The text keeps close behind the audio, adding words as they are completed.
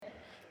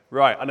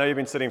Right, I know you've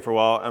been sitting for a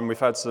while, and we've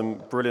had some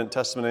brilliant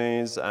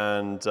testimonies,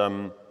 and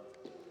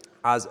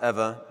as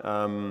ever,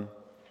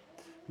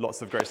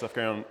 lots of great stuff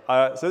going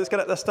on. So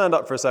let's stand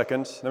up for a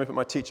second. Let me put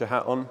my teacher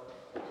hat on.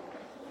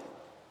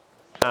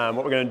 And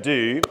what we're going to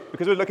do,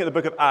 because we're looking at the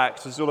book of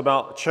Acts, this is all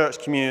about church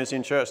community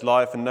and church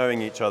life and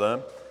knowing each other.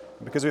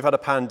 Because we've had a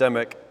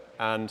pandemic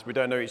and we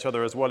don't know each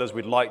other as well as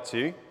we'd like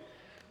to,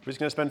 we're just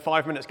going to spend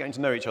 5 minutes getting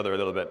to know each other a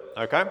little bit,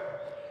 okay?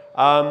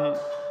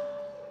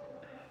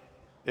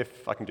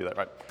 If I can do that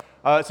right.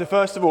 So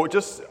first of all,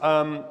 just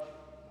a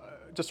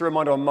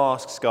reminder on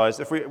masks, guys.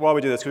 While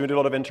we do this, because we do a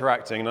lot of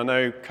interacting, and I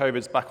know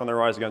COVID's back on the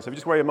rise again, so if you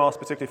just wear your mask,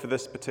 particularly for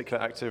this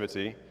particular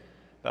activity,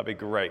 that'd be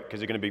great,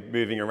 because you're going to be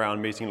moving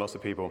around, meeting lots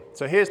of people.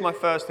 So here's my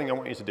first thing I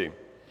want you to do,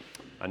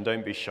 and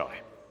don't be shy.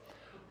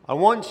 I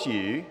want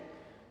you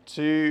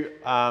to,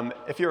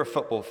 if you're a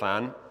football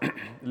fan,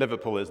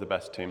 Liverpool is the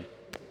best team.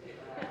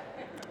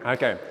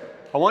 Okay.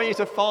 I want you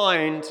to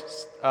find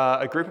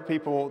a group of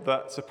people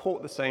that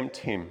support the same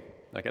team.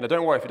 Okay, now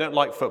don't worry, if you don't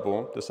like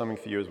football, there's something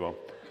for you as well.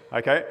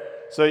 Okay,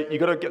 so you've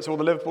got to get to all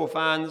the Liverpool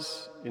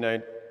fans, you've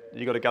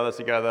got to gather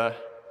together,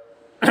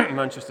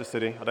 Manchester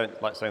City, I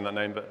don't like saying that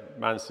name, but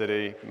Man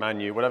City,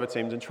 Man U, whatever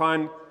teams, and try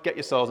and get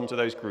yourselves into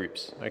those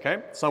groups,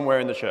 okay? Somewhere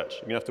in the church.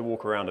 You're going to have to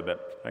walk around a bit,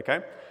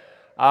 okay?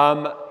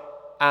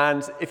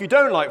 And if you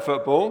don't like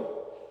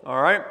football,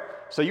 all right,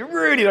 so you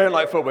really don't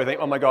like football, you think,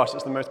 oh my gosh,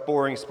 it's the most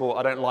boring sport,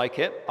 I don't like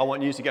it, I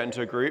want you to get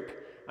into a group,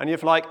 and you're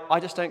like,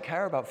 I just don't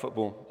care about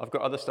football, I've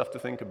got other stuff to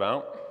think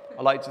about,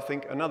 I like to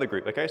think another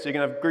group, okay? So you're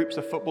going to have groups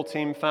of football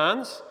team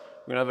fans,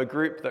 we're going to have a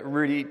group that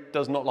really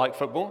does not like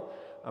football,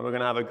 and we're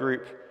going to have a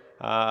group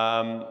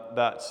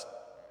that's,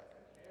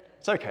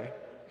 it's okay,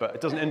 but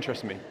it doesn't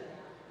interest me.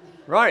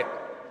 Right,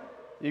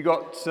 you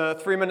got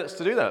 3 minutes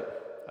to do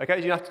that,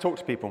 okay? You have to talk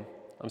to people.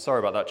 I'm sorry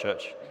about that,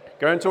 church.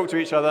 Go and talk to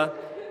each other.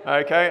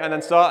 Okay, and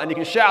then start, and you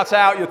can shout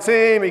out your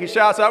team, you can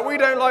shout out, we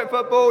don't like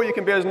football, you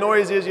can be as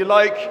noisy as you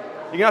like, you're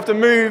going to have to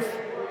move,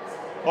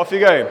 off you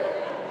go.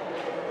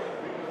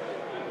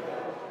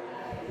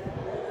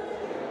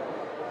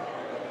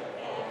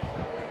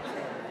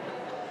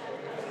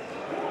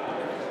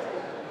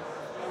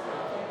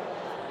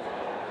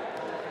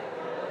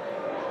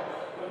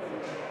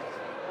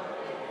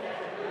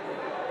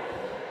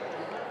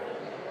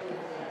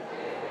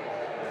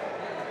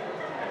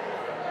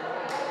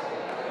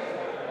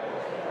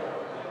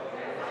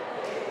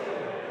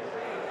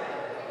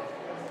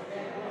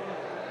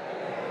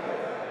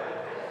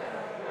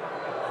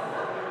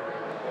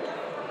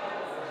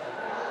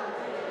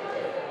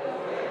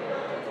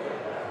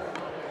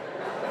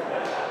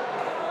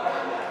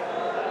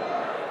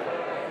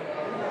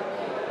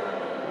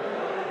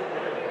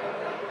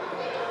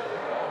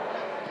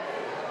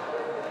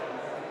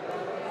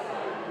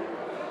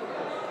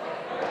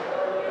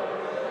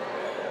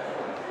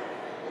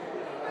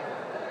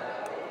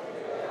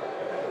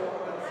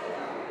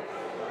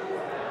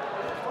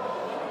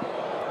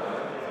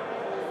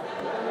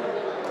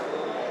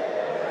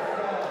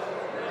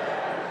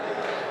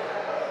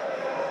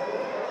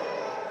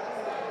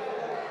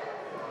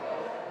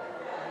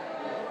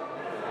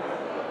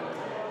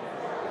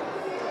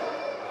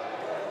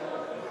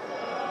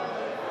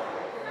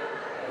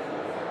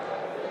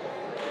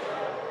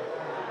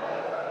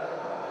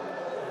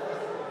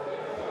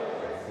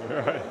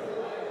 Right.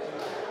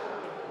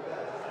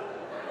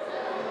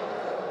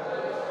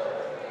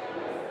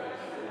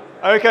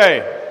 Okay,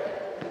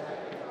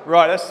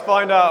 right, let's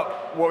find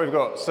out what we've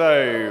got.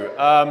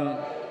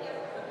 So,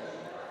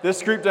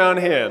 this group down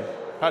here,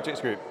 Patrick's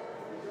group.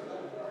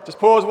 Just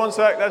pause 1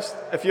 sec.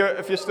 If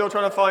you're still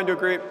trying to find your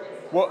group,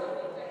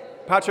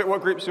 Patrick,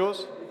 what group's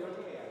yours?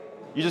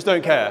 You just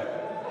don't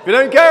care. If you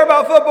don't care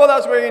about football,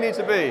 that's where you need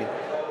to be.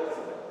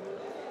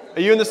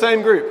 Are you in the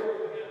same group?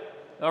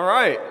 All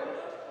right.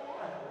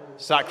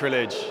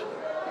 Sacrilege.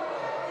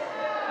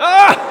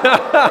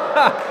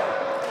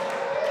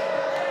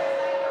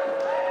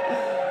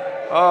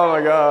 Oh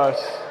my gosh.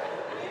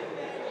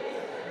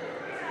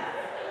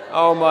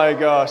 Oh my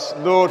gosh.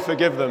 Lord,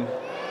 forgive them.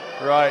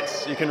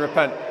 Right, you can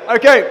repent.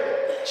 Okay.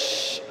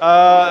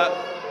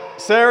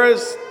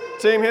 Sarah's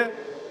team here.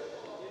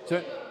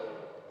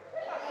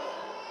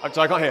 I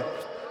can't hear.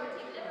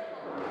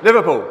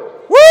 Liverpool.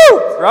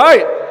 Woo!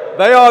 Right.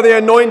 They are the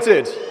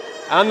anointed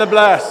and the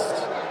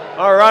blessed.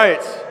 All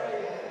right.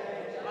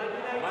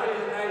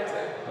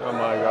 Oh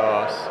my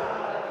gosh.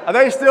 Are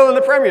they still in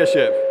the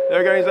Premiership?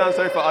 They're going down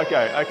so far.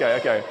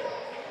 Okay.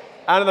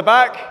 And in the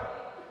back?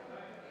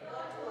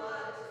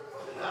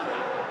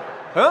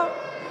 Huh?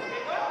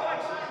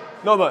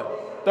 No.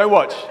 Don't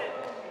watch.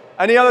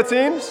 Any other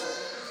teams?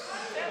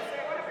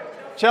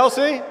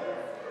 Chelsea?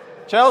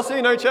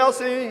 No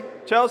Chelsea?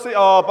 Chelsea?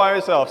 Oh, by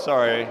yourself,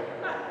 sorry.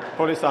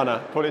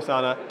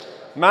 Polisana.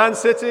 Man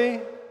City?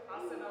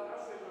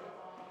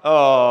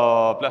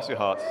 Oh, bless your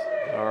hearts.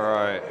 All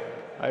right.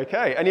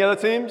 Okay, any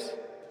other teams?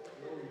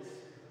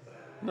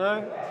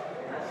 No?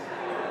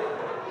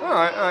 All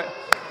right.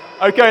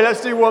 Okay,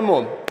 let's do one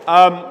more.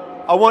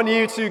 I want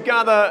you to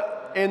gather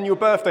in your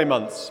birthday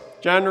months.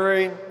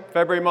 January,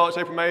 February, March,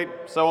 April, May,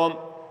 so on.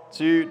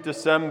 to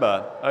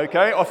December.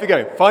 Okay, off you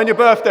go. Find your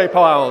birthday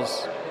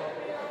piles.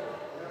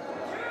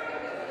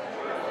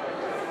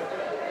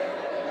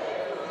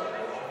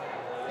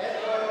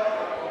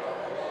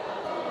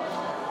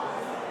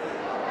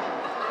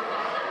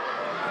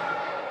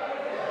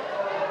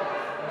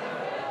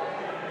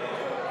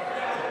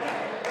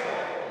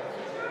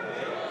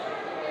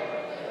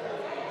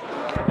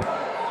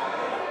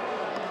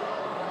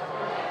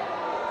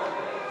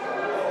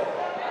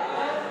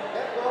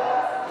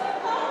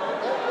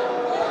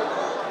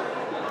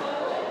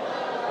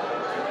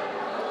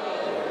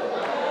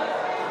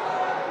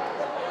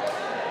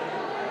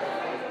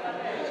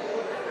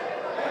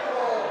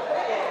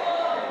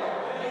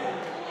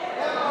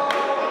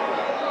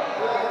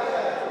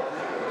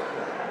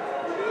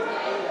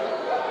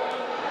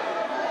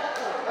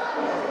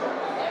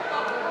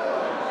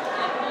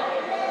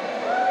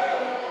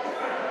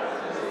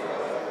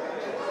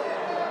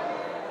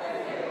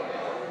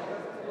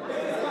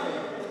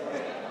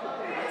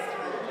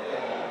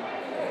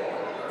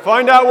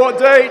 Find out what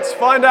dates,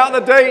 find out the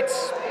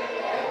dates.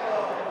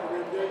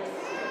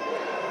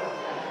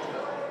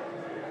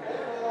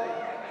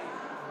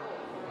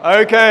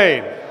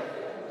 Okay.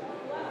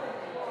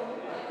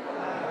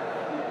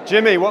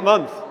 Jimmy, what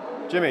month?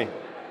 Jimmy.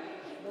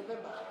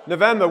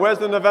 November, where's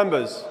the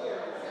Novembers?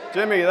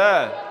 Jimmy,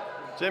 there.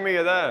 Jimmy,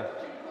 you're there.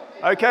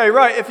 Okay,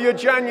 right, if you're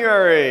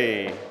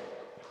January,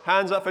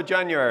 hands up for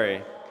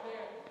January.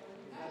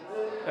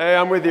 Hey,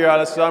 I'm with you,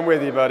 Alistair, I'm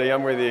with you, buddy,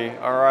 I'm with you.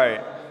 All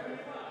right.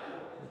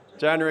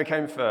 January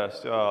came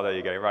first. Oh, there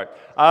you go, right.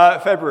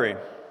 February.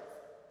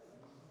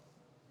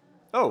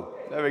 Oh,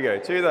 there we go,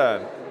 2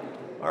 there.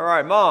 All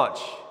right, March.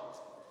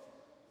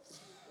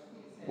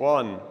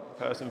 1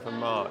 person from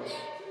March.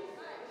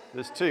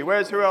 There's 2.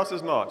 Who else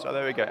is March? Oh,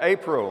 there we go.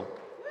 April.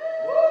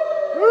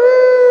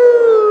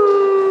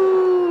 Woo!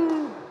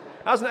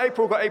 Hasn't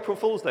April got April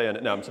Fool's Day in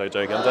it? No, I'm so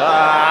joking.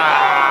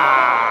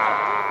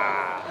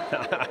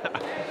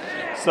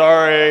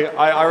 Sorry,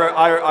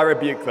 I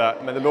rebuke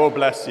that. May the Lord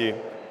bless you.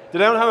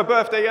 Did anyone have a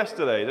birthday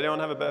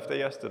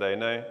yesterday?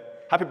 No?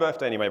 Happy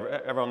birthday anyway,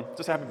 everyone.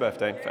 Just happy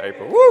birthday for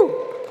April.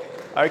 Woo!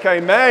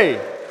 Okay, May.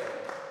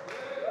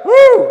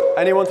 Woo!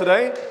 Anyone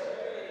today?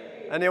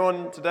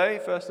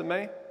 1st of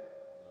May?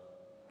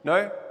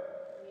 No?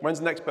 When's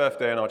the next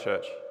birthday in our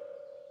church?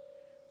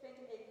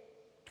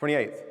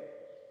 28th.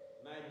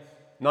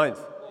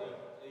 9th.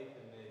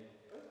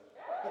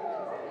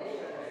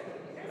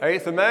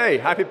 8th of May.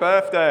 Happy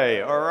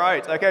birthday. All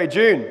right. Okay,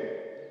 June.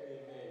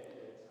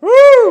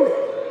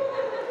 Woo!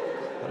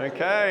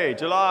 Okay,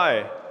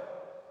 July.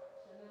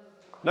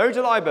 No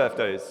July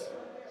birthdays.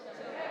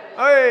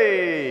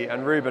 Hey!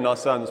 And Reuben, our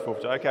son's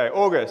 4th. Okay,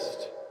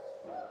 August.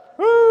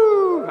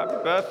 Woo! Happy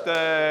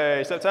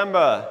birthday.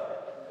 September.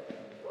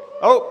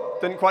 Oh,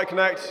 didn't quite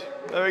connect.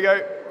 There we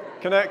go.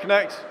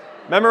 Connect.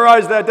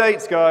 Memorize their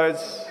dates,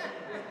 guys.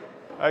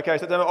 Okay,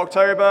 September,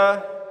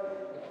 October.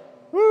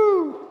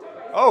 Woo!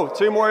 Oh,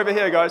 2 more over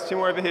here, guys. 2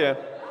 more over here.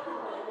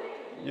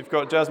 You've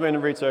got Jasmine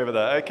and Rita over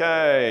there.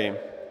 Okay.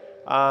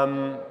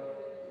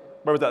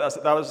 Where was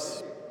that? That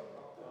was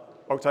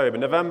October.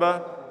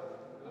 November.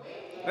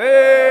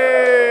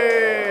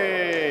 Hey!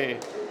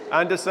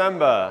 And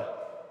December.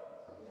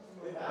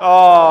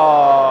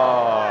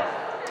 Oh.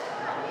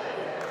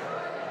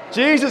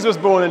 Jesus was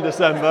born in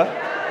December.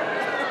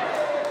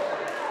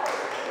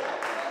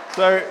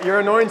 So you're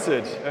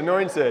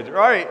anointed.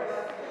 Right.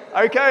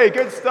 Okay,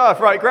 good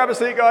stuff. Right, grab a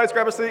seat, guys.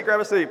 Grab a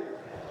seat.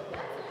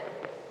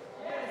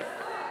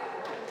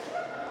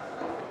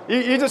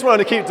 You just want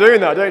to keep doing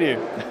that, don't you?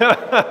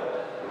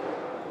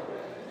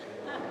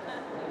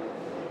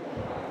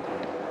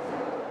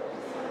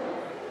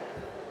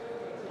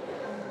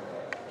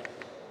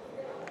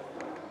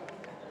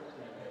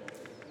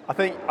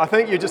 I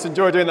think you just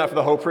enjoy doing that for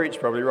the whole preach,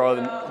 probably,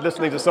 rather than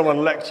listening to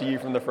someone lecture you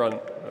from the front.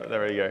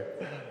 There you go.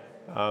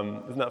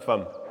 Isn't that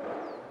fun?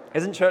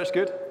 Isn't church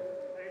good?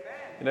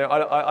 You know,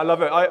 I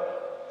love it.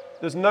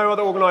 There's no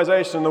other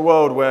organisation in the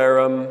world where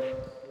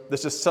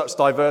there's just such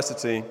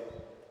diversity.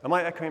 Am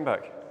I echoing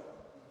back?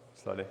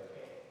 Slightly.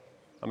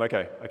 I'm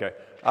okay.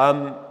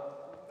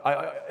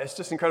 It's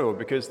just incredible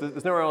because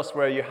there's nowhere else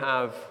where you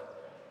have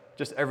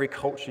just every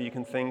culture you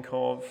can think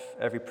of,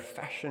 every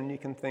profession you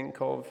can think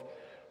of.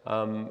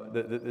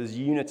 There's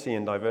unity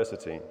and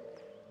diversity.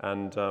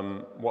 And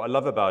what I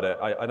love about it,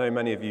 I know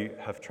many of you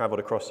have travelled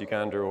across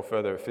Uganda or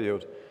further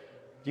afield.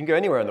 You can go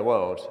anywhere in the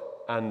world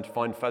and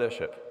find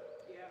fellowship.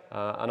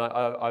 And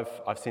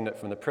I've seen it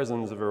from the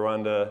prisons of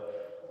Rwanda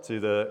to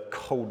the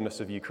coldness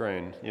of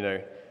Ukraine. You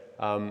know,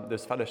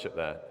 there's fellowship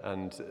there,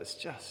 and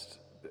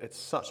it's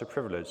such a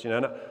privilege. You know,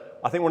 and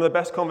I think one of the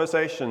best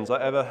conversations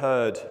I ever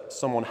heard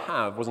someone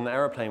have was on an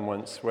aeroplane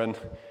once when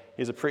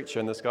he's a preacher,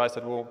 and this guy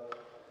said, "Well,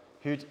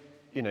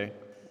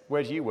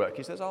 where do you work?"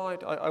 He says, "Oh,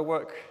 I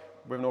work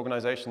with an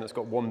organisation that's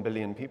got 1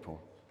 billion people."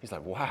 He's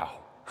like, "Wow."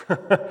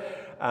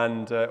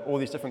 And all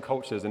these different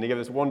cultures, and he gave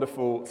this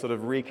wonderful sort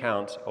of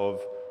recount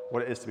of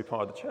what it is to be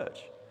part of the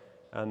church.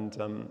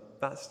 And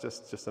that's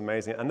just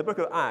amazing. And the book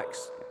of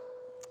Acts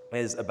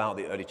is about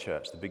the early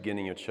church, the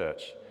beginning of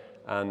church.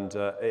 and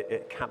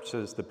it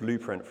captures the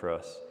blueprint for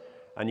us.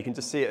 And you can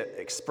just see it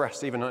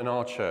expressed even in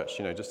our church,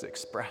 just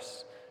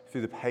expressed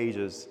through the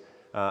pages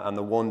and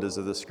the wonders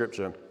of the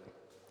scripture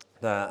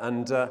there.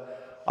 And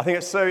I think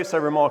it's so, so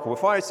remarkable.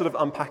 If I sort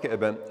of unpack it a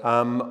bit,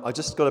 I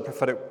just got a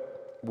prophetic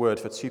word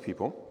for two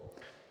people.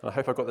 And I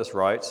hope I got this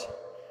right.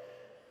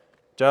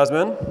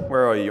 Jasmine,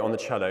 where are you? On the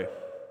cello.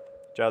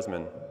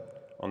 Jasmine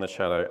on the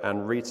cello,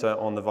 and Rita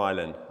on the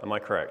violin. Am I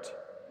correct?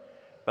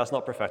 That's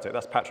not prophetic.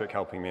 That's Patrick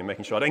helping me and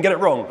making sure I don't get it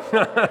wrong.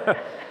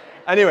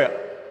 Anyway,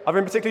 I've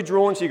been particularly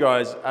drawn to you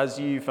guys as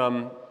you've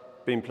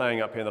been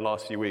playing up here in the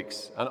last few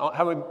weeks. And I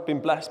have been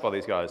blessed by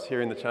these guys,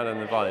 hearing the cello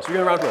and the violin. So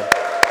we're going to round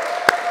applause.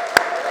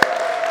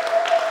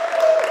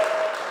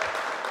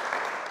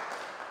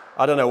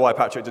 I don't know why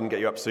Patrick didn't get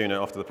you up sooner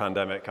after the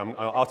pandemic.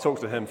 I'll talk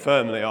to him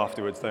firmly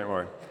afterwards, don't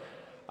worry.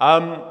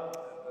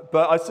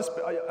 But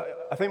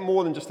I think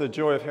more than just the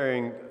joy of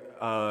hearing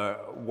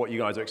what you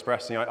guys are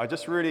expressing, I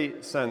just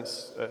really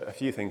sense a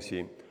few things to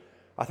you.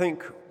 I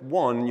think,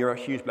 one, you're a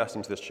huge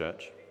blessing to this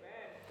church.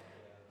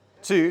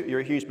 Two, you're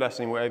a huge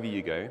blessing wherever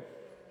you go.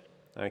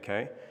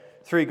 Okay.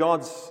 Three,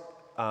 God's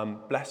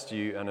blessed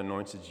you and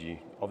anointed you,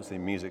 obviously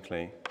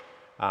musically.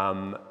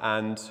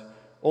 And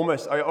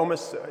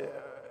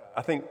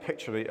I think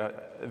picturally,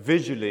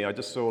 visually, I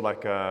just saw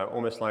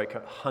almost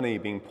like honey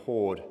being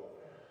poured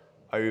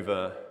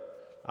over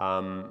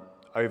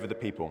the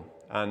people.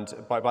 And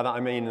by that I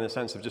mean in the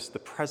sense of just the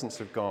presence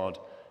of God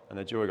and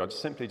the joy of God,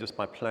 simply just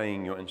by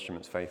playing your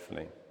instruments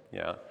faithfully.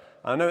 Yeah.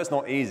 And I know it's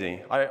not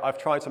easy. I've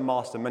tried to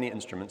master many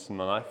instruments in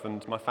my life,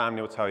 and my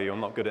family will tell you I'm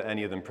not good at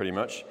any of them pretty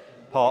much,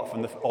 apart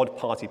from the odd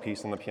party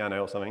piece on the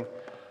piano or something.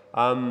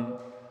 But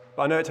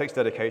I know it takes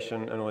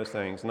dedication and all those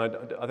things. And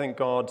I think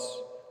God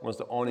wants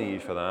to honor you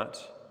for that,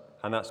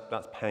 and that's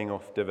paying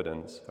off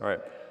dividends. All right.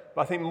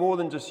 But I think more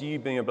than just you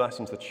being a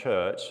blessing to the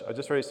church, I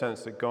just really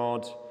sense that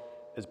God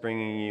is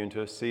bringing you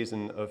into a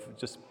season of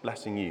just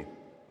blessing you.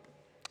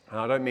 And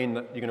I don't mean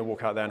that you're going to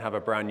walk out there and have a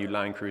brand new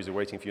Land Cruiser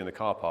waiting for you in the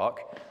car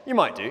park. You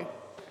might do.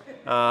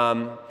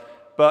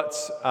 But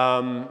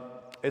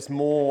it's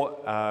more,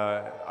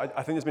 I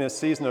think there's been a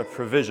season of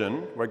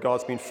provision where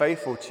God's been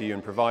faithful to you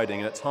in providing,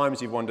 and at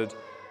times you've wondered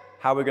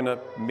how we're going to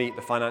meet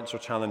the financial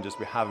challenges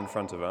we have in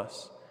front of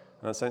us.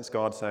 And I sense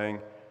God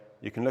saying,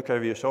 you can look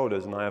over your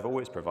shoulders, and I have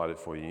always provided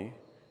for you,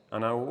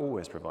 and I will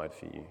always provide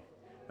for you.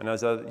 And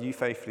as you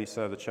faithfully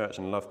serve the church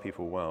and love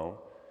people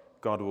well,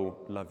 God will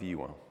love you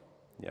well.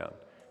 Yeah,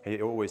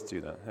 He'll always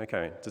do that.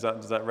 Okay, does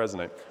that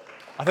resonate?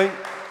 I think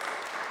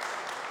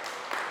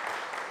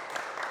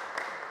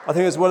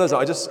as well as that,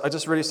 I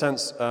just really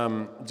sense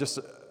just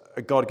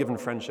a God-given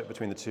friendship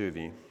between the two of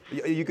you.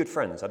 Are you good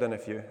friends? I don't know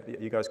if are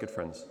you guys good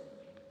friends?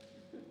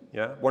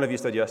 Yeah? One of you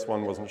said yes,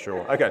 one wasn't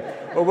sure.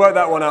 Okay, we'll work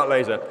that one out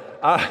later.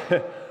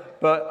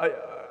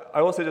 But I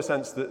also just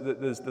sense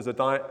that there's a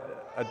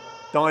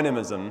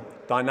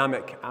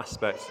dynamic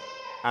aspect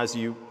as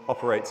you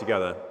operate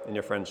together in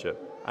your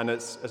friendship. And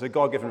it's a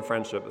God-given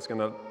friendship that's going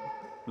to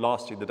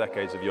last you the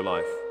decades of your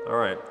life. All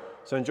right?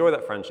 So enjoy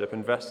that friendship,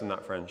 invest in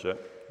that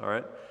friendship. All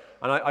right?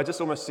 And I just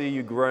almost see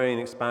you growing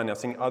and expanding. I've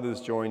seen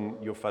others join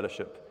your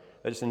fellowship.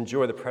 They just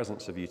enjoy the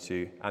presence of you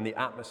two and the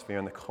atmosphere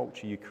and the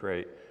culture you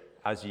create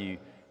as you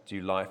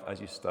do life,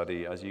 as you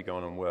study, as you go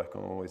on and work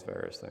on all these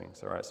various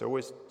things. All right? So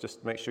always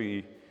just make sure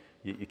you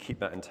keep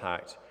that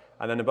intact.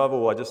 And then above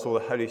all, I just saw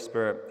the Holy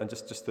Spirit and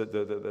just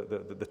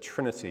the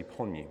Trinity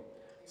upon you.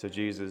 So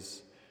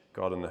Jesus,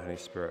 God, and the Holy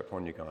Spirit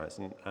upon you guys.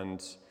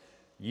 And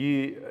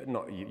you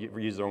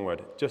use the wrong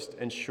word, just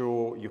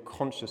ensure you're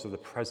conscious of the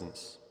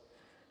presence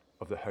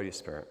of the Holy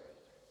Spirit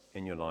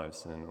in your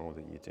lives and in all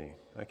that you do.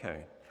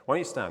 Okay. Why don't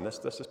you stand? Let's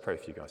just pray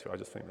for you guys. I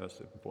just think that's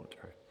important to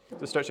pray.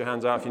 Just stretch your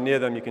hands out. If you're near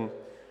them, you can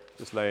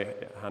just lay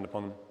a hand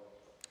upon them.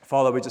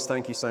 Father, we just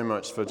thank you so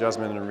much for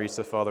Jasmine and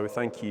Rita. Father, we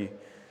thank you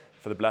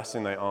for the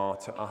blessing they are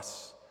to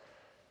us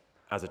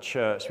as a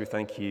church. We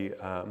thank you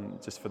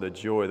just for the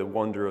joy, the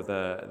wonder of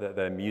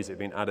their music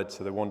being added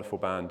to the wonderful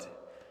band,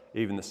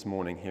 even this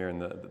morning here in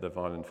the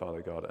violin,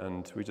 Father God.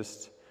 And we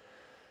just,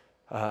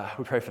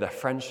 we pray for their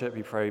friendship.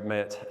 We pray,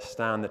 may it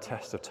stand the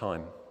test of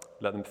time.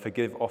 Let them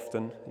forgive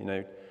often.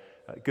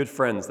 Good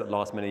friends that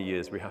last many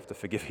years, we have to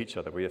forgive each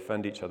other. We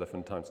offend each other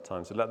from time to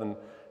time. So let them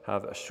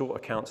have a short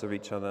accounts of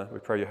each other. We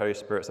pray your Holy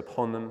Spirit's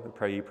upon them. We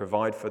pray you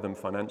provide for them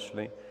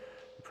financially.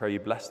 We pray you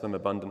bless them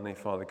abundantly,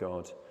 Father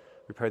God.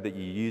 We pray that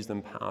you use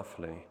them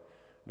powerfully,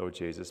 Lord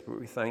Jesus. But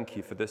we thank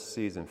you for this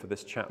season, for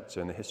this chapter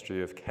in the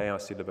history of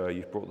KRC Lebow.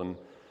 You've brought them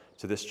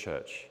to this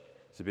church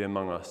to be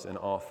among us in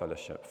our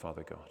fellowship,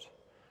 Father God.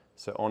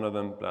 So honor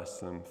them, bless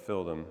them,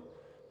 fill them,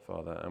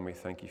 Father, and we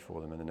thank you for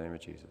them in the name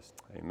of Jesus.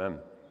 Amen.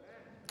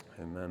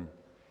 Amen.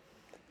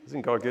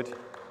 Isn't God good?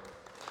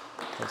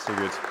 That's so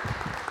good.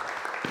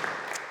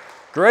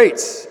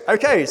 Great.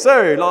 Okay,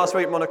 so last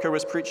week Monica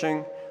was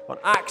preaching on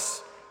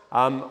Acts.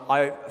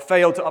 I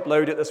failed to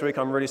upload it this week.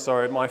 I'm really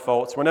sorry. My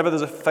fault. Whenever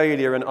there's a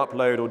failure in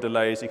upload or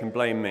delays, you can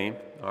blame me.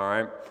 All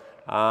right.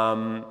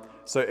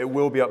 So it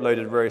will be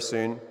uploaded very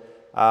soon.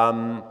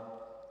 And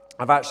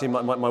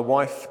my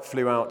wife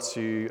flew out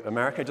to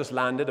America, just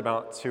landed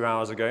about 2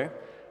 hours ago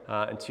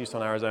in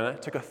Tucson, Arizona.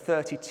 It took her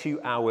 32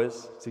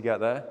 hours to get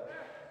there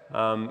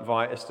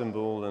via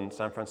Istanbul and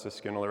San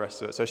Francisco and all the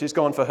rest of it. So she's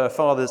gone for her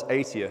father's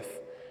 80th.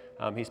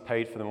 He's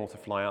paid for them all to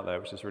fly out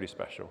there, which is really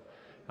special.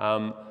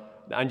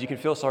 And you can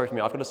feel sorry for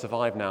me. I've got to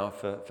survive now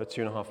for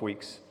 2.5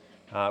 weeks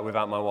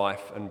without my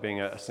wife and being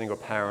a single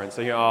parent.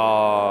 So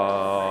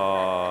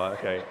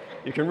okay.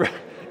 You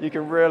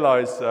can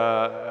realize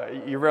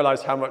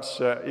how much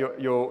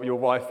your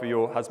wife or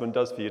your husband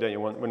does for you, don't you?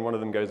 When one of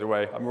them goes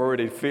away, I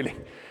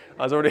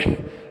was already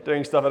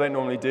doing stuff I don't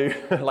normally do,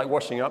 like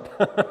washing up.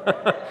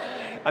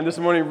 And this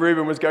morning,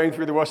 Ruben was going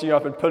through the washing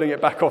up and pulling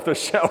it back off the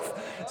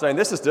shelf, saying,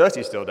 "This is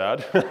dirty still,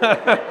 Dad."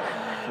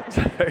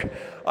 So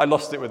I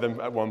lost it with him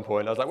at one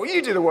point. I was like, "Well,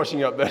 you do the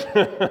washing up then."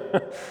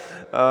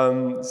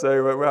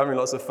 So we're having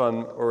lots of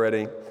fun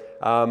already.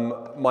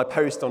 My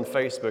post on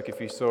Facebook, if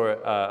you saw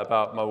it,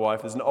 about my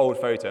wife, is an old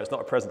photo. It's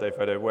not a present day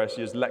photo, where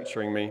she was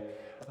lecturing me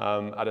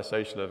at a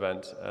social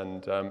event,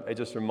 and it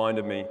just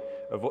reminded me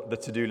of what the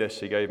to-do list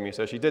she gave me.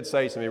 So she did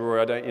say to me,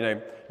 "Rory,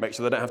 make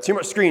sure they don't have too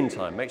much screen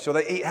time. Make sure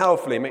they eat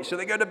healthily. Make sure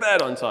they go to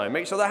bed on time.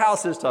 Make sure the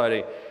house is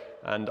tidy."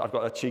 And I've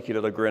got a cheeky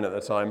little grin at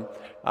the time,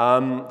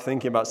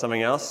 thinking about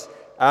something else.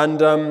 And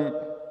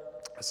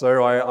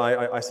so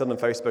I said on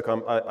Facebook,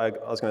 I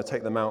was going to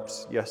take them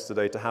out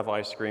yesterday to have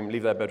ice cream,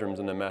 leave their bedrooms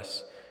in a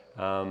mess,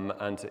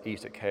 and to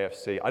eat at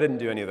KFC. I didn't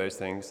do any of those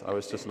things. I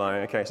was just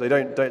lying. Okay, so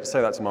don't say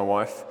that to my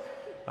wife.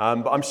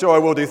 But I'm sure I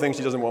will do things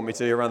she doesn't want me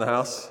to around the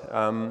house.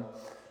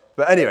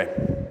 But anyway,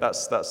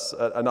 that's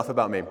enough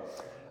about me.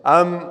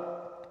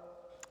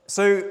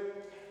 So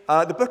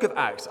the book of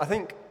Acts, I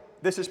think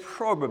this is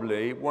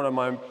probably one of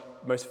my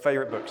most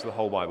favorite books of the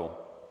whole Bible.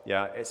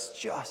 Yeah, it's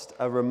just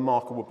a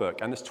remarkable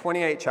book. And there's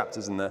 28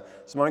 chapters in there.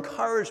 So my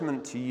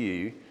encouragement to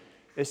you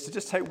is to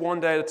just take one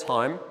day at a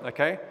time,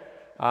 okay?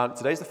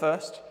 Today's the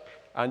first.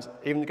 And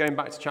even going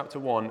back to chapter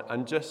 1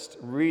 and just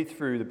read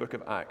through the book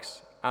of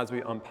Acts as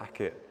we unpack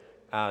it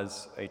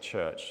as a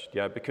church.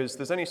 Yeah, because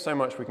there's only so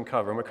much we can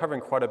cover. And we're covering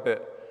quite a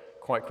bit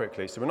quite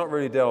quickly. So we're not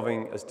really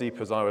delving as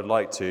deep as I would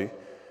like to.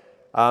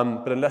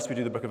 But unless we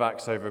do the book of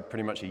Acts over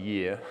pretty much a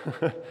year,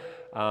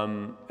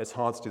 it's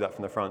hard to do that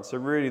from the front. So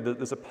really,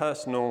 there's a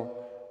personal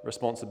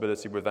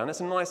responsibility with that. And it's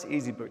a nice,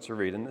 easy book to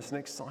read, and it's an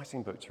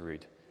exciting book to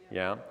read.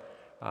 Yeah.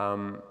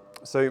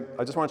 So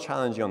I just want to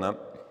challenge you on that.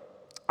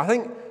 I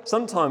think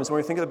sometimes when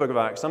we think of the book of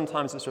Acts,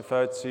 sometimes it's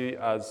referred to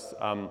as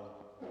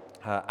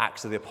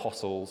Acts of the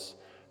Apostles,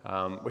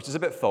 which is a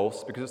bit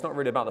false because it's not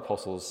really about the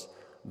apostles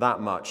that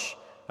much.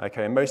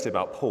 Okay, and mostly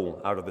about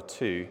Paul out of the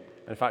two.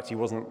 In fact, he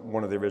wasn't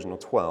one of the original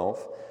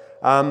 12.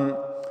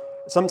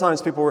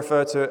 Sometimes people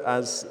refer to it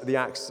as the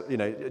Acts,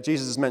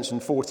 Jesus is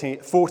mentioned 40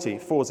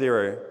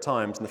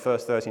 times in the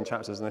first 13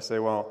 chapters, and they say,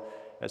 well,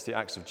 it's the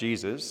Acts of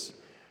Jesus,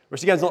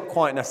 which again is not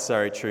quite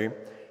necessarily true.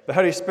 The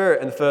Holy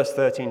Spirit in the first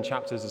 13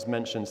 chapters is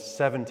mentioned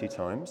 70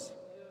 times.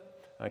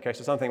 Okay,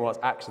 so something about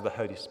Acts of the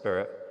Holy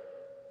Spirit.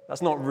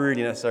 That's not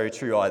really necessarily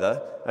true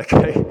either.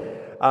 Okay.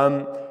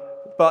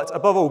 But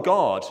above all,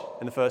 God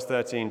in the first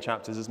 13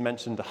 chapters is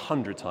mentioned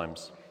 100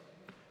 times.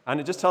 And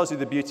it just tells you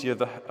the beauty of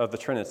the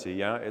Trinity,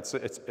 yeah?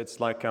 It's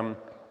like the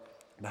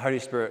Holy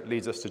Spirit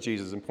leads us to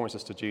Jesus and points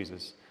us to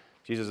Jesus.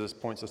 Jesus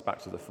points us back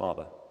to the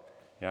Father,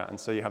 yeah? And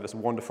so you have this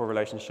wonderful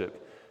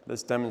relationship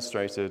that's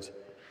demonstrated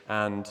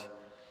and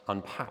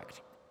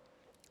unpacked.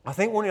 I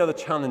think one of the other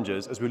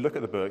challenges as we look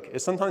at the book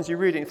is sometimes you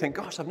read it and think,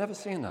 gosh, I've never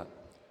seen that.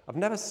 I've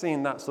never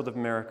seen that sort of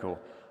miracle.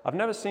 I've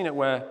never seen it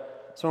where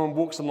someone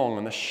walks along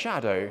and the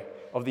shadow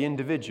of the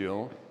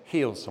individual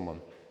heals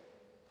someone.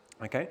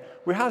 Okay?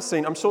 We have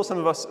seen, I'm sure some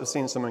of us have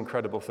seen some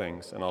incredible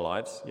things in our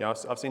lives. Yeah,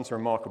 I've seen some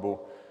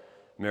remarkable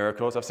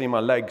miracles. I've seen my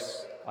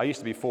legs. I used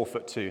to be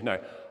 4'2". No,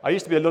 I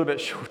used to be a little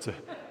bit shorter.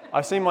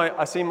 I've seen my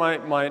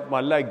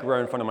leg grow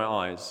in front of my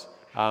eyes,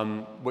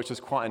 which was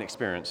quite an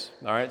experience.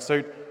 All right?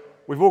 So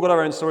we've all got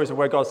our own stories of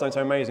where God's done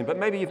so amazing, but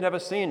maybe you've never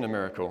seen a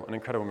miracle, an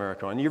incredible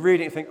miracle, and you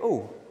read it and think,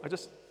 oh,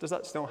 does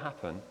that still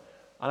happen?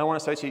 And I want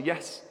to say to you,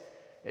 yes,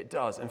 it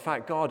does. In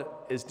fact, God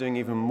is doing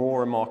even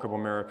more remarkable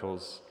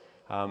miracles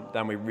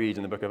than we read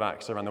in the book of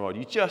Acts around the world.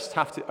 You just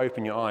have to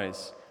open your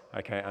eyes,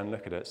 okay, and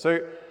look at it.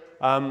 So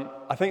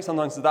I think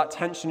sometimes that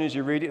tension as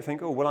you read it,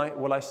 think, oh,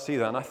 will I see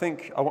that? And I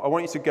think I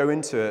want you to go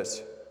into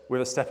it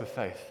with a step of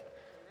faith,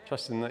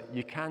 trusting that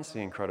you can see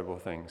incredible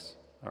things,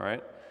 all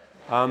right?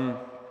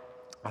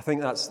 I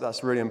think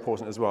that's really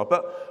important as well.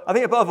 But I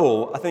think above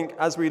all, I think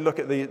as we look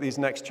at these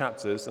next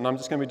chapters, and I'm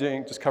just going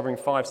to be covering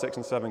 5, 6,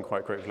 and 7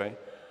 quite quickly,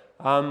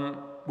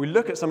 we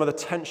look at some of the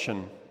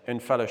tension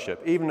in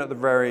fellowship, even at the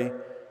very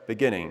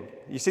beginning.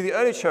 You see, the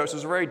early church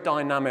was a very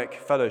dynamic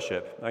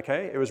fellowship,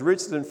 okay? It was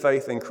rooted in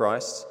faith in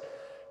Christ,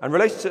 and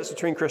relationships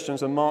between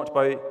Christians were marked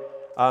by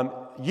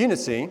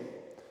unity,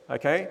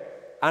 okay?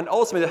 And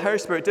ultimately, the Holy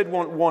Spirit did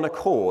want one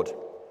accord.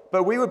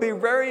 But we would be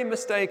very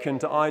mistaken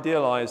to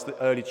idealize the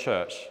early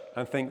church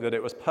and think that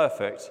it was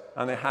perfect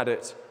and they had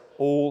it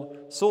all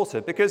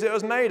sorted, because it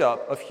was made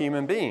up of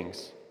human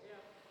beings.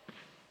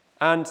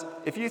 And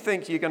if you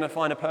think you're going to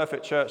find a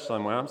perfect church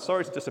somewhere, I'm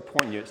sorry to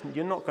disappoint you,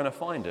 you're not going to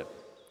find it.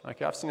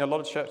 Okay, I've seen a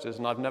lot of churches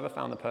and I've never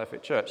found the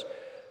perfect church.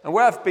 And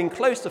where I've been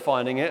close to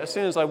finding it, as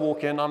soon as I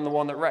walk in, I'm the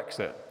one that wrecks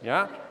it,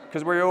 yeah?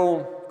 Because we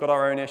all got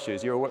our own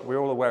issues. We're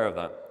all aware of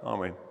that,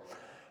 aren't we?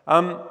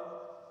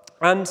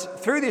 And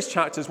through these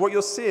chapters, what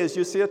you'll see is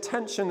you'll see a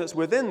tension that's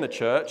within the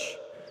church,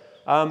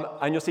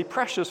 and you'll see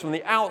pressures from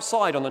the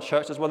outside on the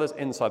church as well as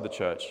inside the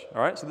church,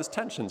 all right? So there's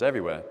tensions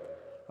everywhere,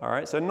 all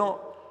right? So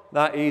not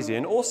that easy.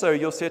 And also,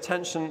 you'll see a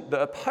tension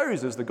that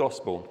opposes the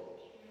gospel,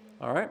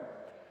 all right?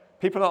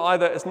 People are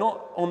either, it's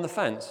not on the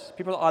fence,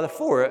 people are either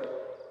for it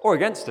or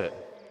against it.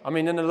 I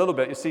mean, in a little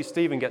bit, you see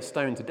Stephen get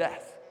stoned to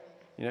death,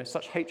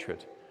 such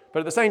hatred. But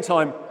at the same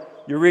time,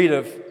 you read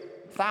of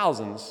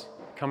thousands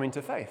coming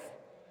to faith.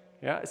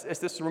 Yeah, it's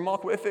this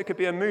remarkable, if it could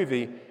be a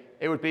movie,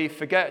 it would be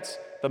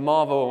forget the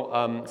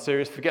Marvel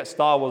series, forget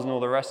Star Wars and all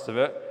the rest of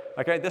it.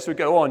 Okay, this would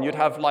go on. You'd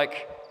have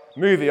like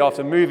movie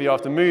after movie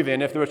after movie,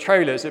 and if there were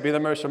trailers, it'd be the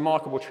most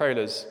remarkable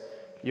trailers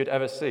you'd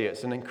ever see.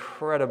 It's an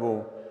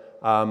incredible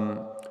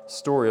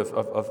story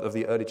of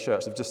the early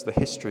church, of just the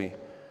history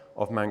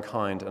of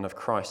mankind and of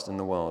Christ in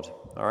the world.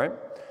 All right?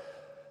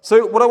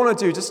 So what I want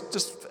to do,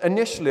 just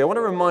initially, I want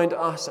to remind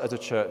us as a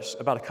church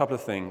about a couple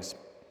of things.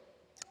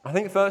 I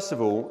think, first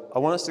of all, I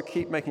want us to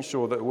keep making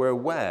sure that we're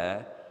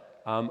aware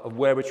of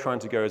where we're trying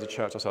to go as a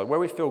church ourselves, where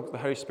we feel the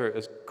Holy Spirit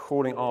is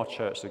calling our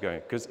church to go,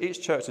 because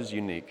each church is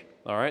unique.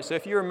 All right? So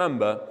if you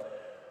remember,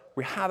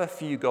 we have a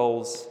few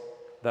goals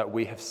that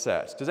we have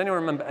set. Does anyone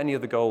remember any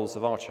of the goals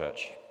of our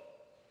church?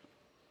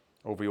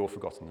 Or have we all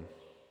forgotten them?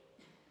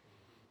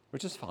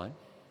 Which is fine.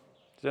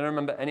 Does anyone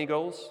remember any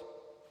goals?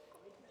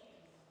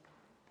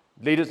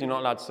 Leaders, you're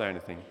not allowed to say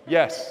anything.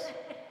 Yes.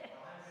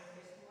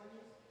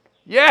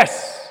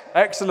 Yes.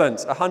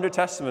 Excellent. 100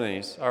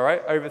 testimonies, all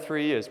right, over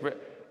 3 years.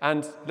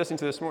 And listening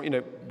to this more,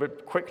 we're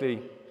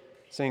quickly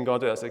seeing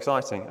God do it. That's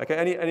exciting. Okay,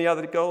 any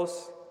other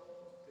goals?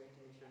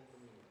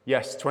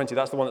 Yes, 20.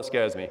 That's the one that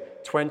scares me.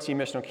 20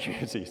 missional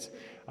communities.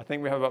 I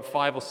think we have about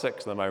 5 or 6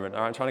 at the moment.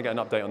 All right, I'm trying to get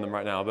an update on them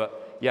right now,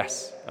 but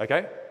yes.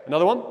 Okay,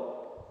 another one?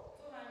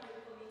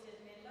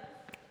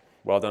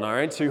 Well done,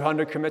 Irene.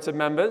 200 committed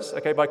members.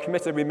 Okay, by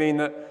committed we mean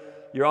that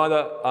you're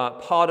either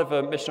part of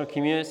a missional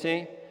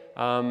community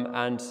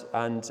and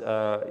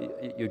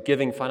you're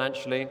giving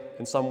financially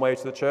in some way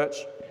to the church.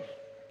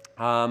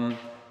 And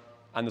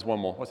there's one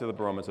more. What's the other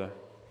barometer?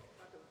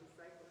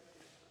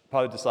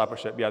 Part of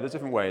discipleship. Yeah, there's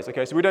different ways.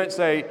 Okay, so we don't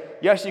say,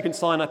 yes, you can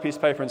sign a piece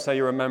of paper and say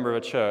you're a member of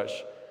a church,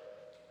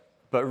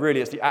 but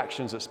really it's the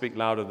actions that speak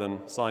louder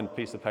than signed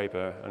piece of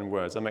paper and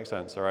words. That makes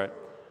sense, all right?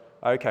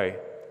 Okay.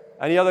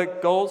 Any other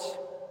goals?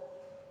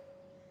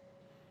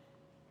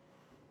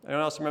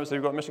 Anyone else remember? So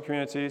we've got mission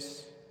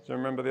communities. Do you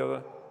remember the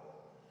other?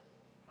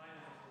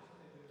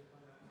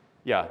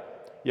 Yeah,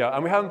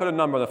 and we haven't put a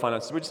number on the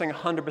finances. We're just saying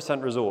 100%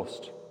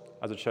 resourced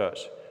as a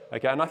church.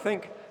 Okay, and I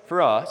think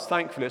for us,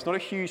 thankfully, it's not a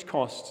huge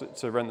cost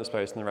to rent the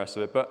space and the rest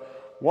of it,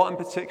 but what I'm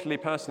particularly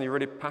personally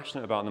really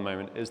passionate about at the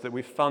moment is that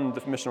we fund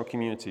the missional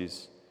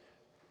communities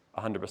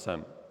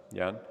 100%,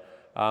 yeah?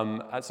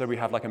 And so we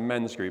have like a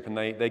men's group, and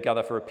they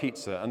gather for a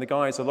pizza, and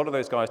a lot of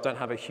those guys don't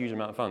have a huge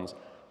amount of funds.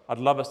 I'd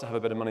love us to have a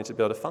bit of money to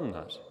be able to fund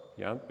that,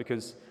 yeah?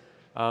 Because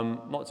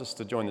not just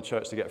to join the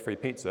church to get free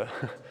pizza,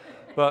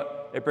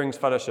 but it brings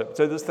fellowship.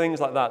 So there's things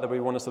like that we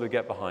want to sort of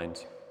get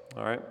behind,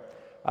 all right?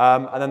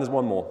 And then there's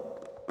one more.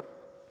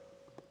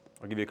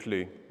 I'll give you a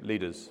clue.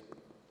 Leaders.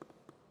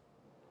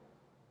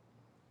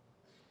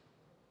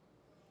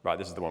 Right,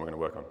 this is the one we're going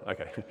to work on.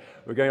 Okay.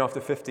 We're going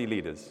after 50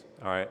 leaders,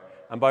 all right?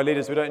 And by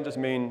leaders, we don't just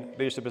mean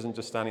leadership isn't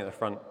just standing at the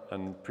front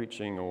and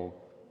preaching or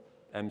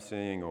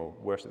emceeing or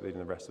worship leading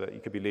the rest of it.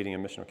 You could be leading a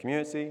missional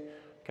community.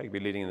 Okay, you could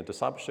be leading in the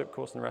discipleship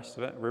course and the rest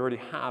of it. We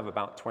already have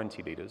about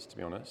 20 leaders, to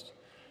be honest.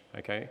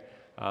 Okay?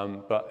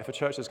 But if a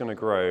church is going to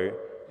grow,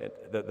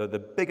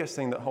 the biggest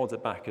thing that holds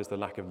it back is the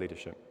lack of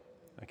leadership.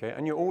 Okay?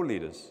 And you're all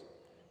leaders.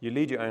 You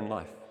lead your own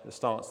life. It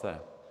starts there.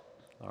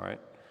 All right?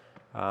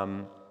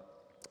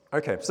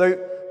 Okay,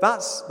 so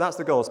that's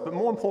the goals. But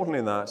more importantly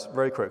than that,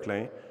 very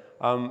quickly,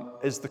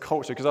 is the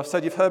culture. Because I've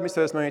said, you've heard me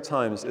say this many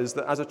times, is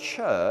that as a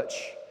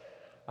church,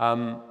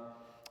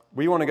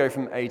 we want to go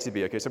from A to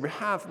B. Okay, so we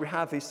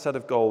have these set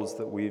of goals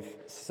that we've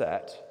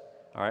set.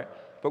 All right?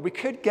 But we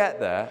could get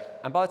there,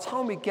 and by the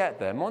time we get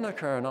there,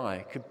 Monica and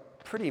I could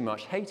pretty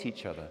much hate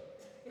each other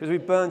because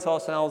we've burnt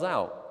ourselves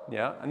out,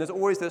 yeah? And there's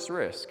always this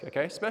risk,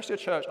 okay? Especially a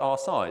church our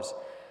size.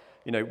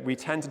 We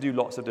tend to do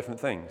lots of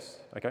different things,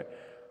 okay?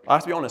 I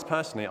have to be honest,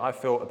 personally, I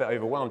feel a bit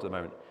overwhelmed at the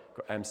moment.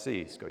 Got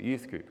MCs, got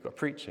youth group, got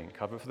preaching,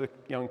 cover for the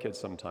young kids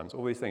sometimes,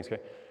 all these things,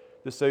 okay?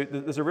 So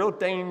there's a real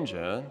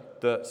danger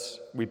that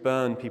we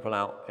burn people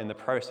out in the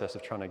process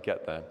of trying to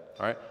get there,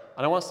 all right?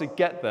 And I want us to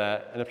get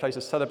there in a place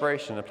of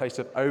celebration, a place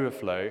of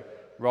overflow,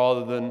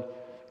 rather than,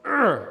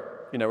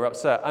 we're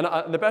upset.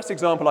 And the best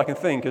example I can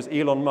think is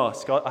Elon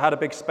Musk. I had a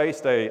big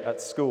space day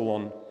at school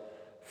on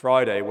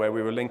Friday where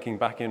we were linking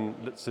back in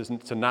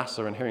to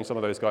NASA and hearing some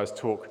of those guys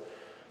talk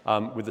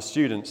with the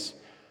students.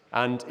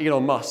 And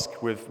Elon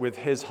Musk, with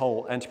his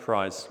whole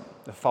enterprise,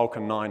 the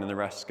Falcon 9 and the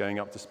rest going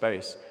up to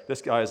space,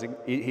 this guy,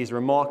 he's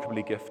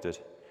remarkably gifted.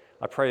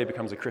 I pray he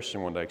becomes a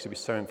Christian one day because he'd be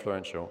so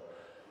influential.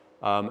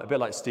 A bit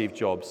like Steve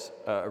Jobs,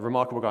 a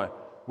remarkable guy.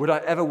 Would I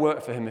ever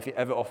work for him if he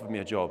ever offered me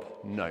a job?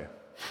 No.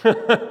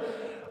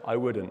 I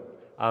wouldn't.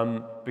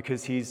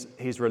 Because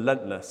he's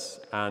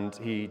relentless and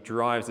he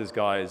drives his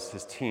guys,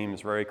 his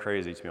teams very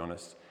crazy, to be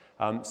honest.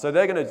 So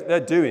they're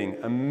doing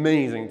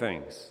amazing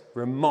things,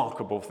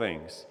 remarkable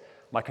things.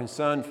 My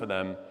concern for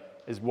them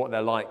is what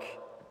they're like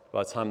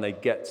by the time they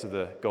get to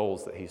the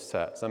goals that he's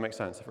set. Does that make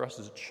sense? So for us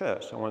as a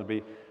church, I want to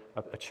be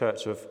a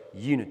church of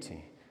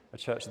unity, a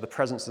church of the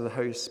presence of the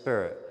Holy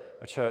Spirit,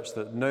 a church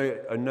that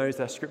knows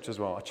their scriptures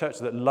well, a church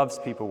that loves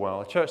people well,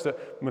 a church that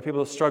when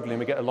people are struggling,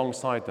 we get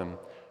alongside them,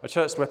 a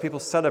church where people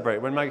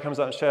celebrate. When Maggie comes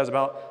out and shares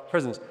about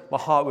prisons, my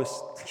heart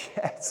was,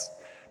 yes,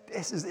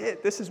 this is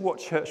it. This is what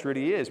church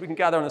really is. We can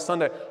gather on a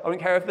Sunday. I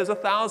don't care if there's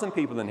 1,000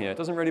 people in here. It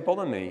doesn't really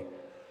bother me.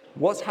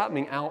 What's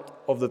happening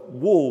out of the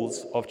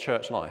walls of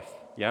church life?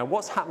 Yeah,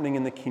 what's happening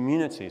in the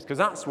communities? Because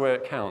that's where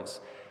it counts.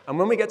 And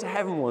when we get to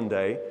heaven one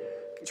day,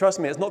 trust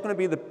me, it's not going to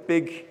be the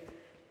big,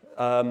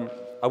 I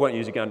won't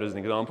use Uganda as an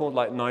example,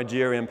 like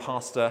Nigerian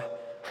pastor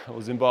or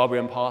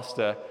Zimbabwean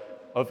pastor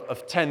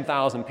of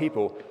 10,000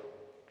 people.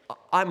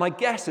 My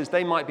guess is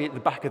they might be at the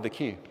back of the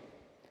queue.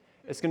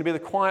 It's going to be the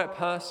quiet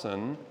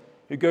person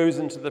who goes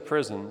into the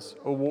prisons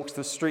or walks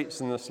the streets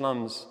in the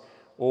slums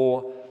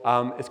or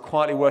is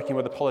quietly working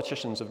with the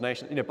politicians of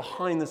nations,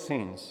 behind the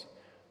scenes.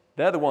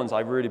 They're the ones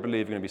I really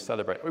believe are going to be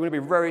celebrated. We're going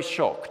to be very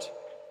shocked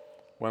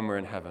when we're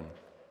in heaven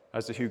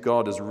as to who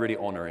God is really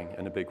honoring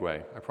in a big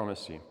way, I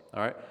promise you.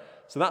 All right?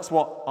 So that's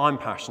what I'm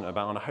passionate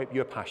about, and I hope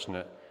you're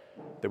passionate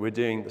that we're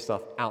doing the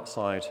stuff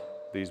outside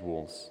these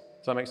walls.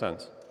 Does that make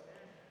sense?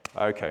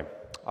 Okay.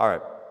 All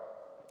right.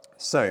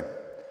 So,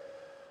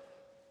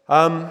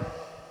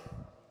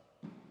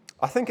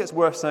 I think it's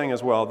worth saying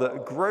as well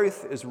that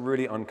growth is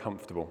really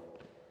uncomfortable.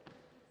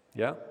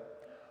 Yeah?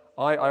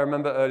 I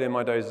remember early in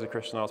my days as a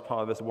Christian, I was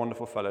part of this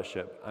wonderful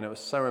fellowship, and it was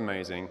so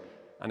amazing,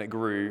 and it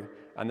grew.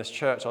 And this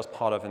church I was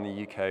part of in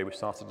the UK, we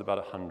started about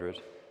 100,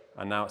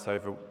 and now it's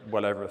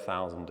well over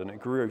 1,000, and it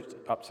grew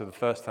up to the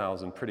first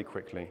 1,000 pretty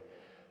quickly.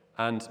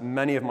 And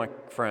many of my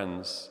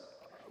friends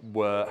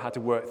had to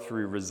work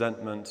through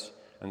resentment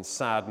and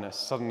sadness.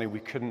 Suddenly we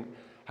couldn't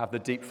have the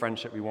deep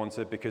friendship we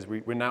wanted because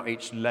we're now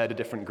each led a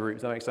different group.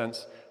 Does that make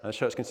sense? And the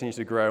church continues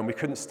to grow, and we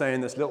couldn't stay in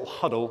this little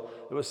huddle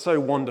that was so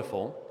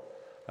wonderful.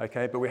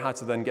 Okay, but we had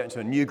to then get into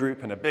a new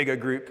group and a bigger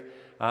group,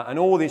 and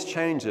all these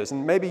changes.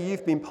 And maybe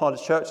you've been part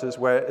of churches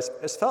where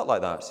it's felt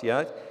like that,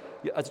 yeah?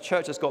 As a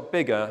church has got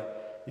bigger,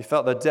 you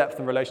felt the depth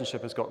and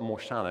relationship has got more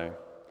shallow.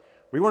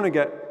 We want to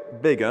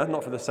get bigger,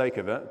 not for the sake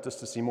of it, just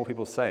to see more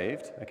people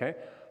saved, okay?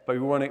 But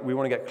we want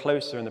to get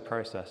closer in the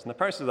process. And the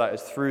process of that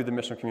is through the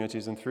missional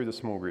communities and through the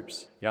small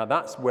groups. Yeah,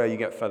 that's where you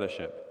get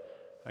fellowship.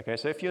 Okay,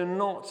 so if you're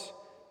not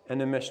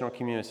in a missional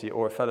community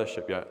or a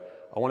fellowship yet,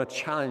 I want to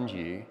challenge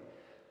you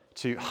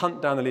to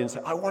hunt down the leader and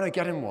say, I want to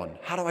get in one.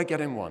 How do I get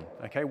in one?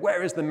 Okay,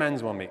 where is the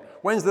men's one meet?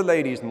 When's the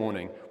ladies'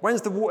 morning?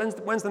 When's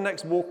the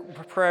next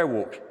prayer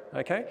walk?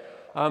 Okay,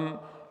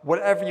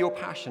 whatever your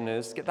passion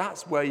is,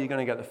 that's where you're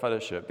going to get the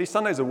fellowship. These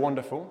Sundays are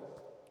wonderful.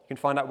 You can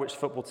find out which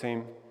football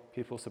team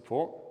people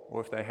support,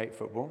 or if they hate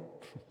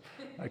football.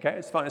 Okay,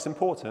 it's fine. It's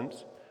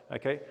important.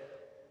 Okay,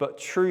 but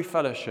true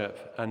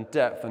fellowship and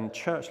depth and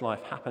church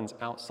life happens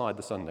outside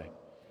the Sunday.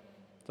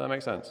 Does that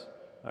make sense?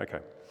 Okay.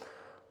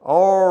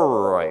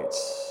 All right.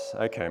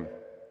 Okay.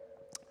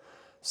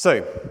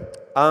 So,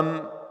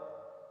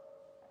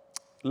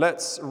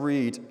 let's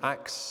read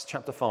Acts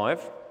chapter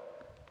 5.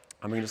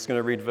 And we're just going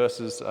to read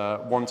verses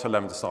 1 to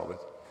 11 to start with.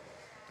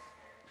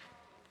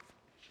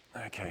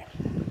 Okay.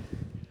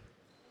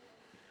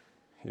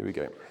 Here we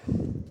go.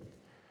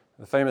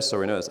 The famous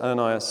story known as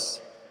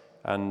Ananias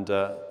and...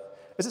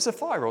 is it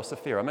Sapphira or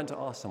Sapphira? I meant to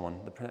ask someone,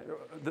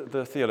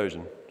 the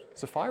theologian.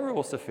 Sapphira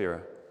or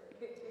Sapphira?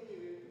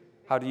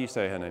 How do you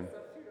say her name?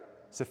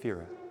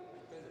 Sapphira.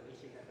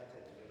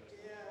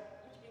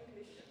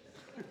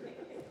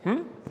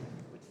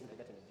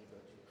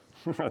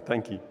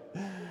 Thank you.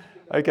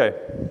 Okay.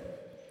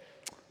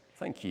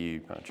 Thank you,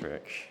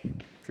 Patrick.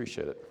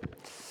 Appreciate it.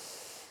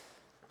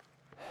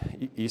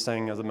 You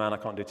saying as a man I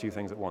can't do two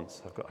things at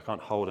once. I can't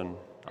hold and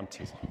I'm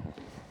teasing.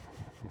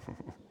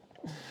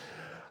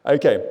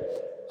 Okay.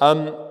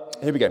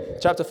 Here we go.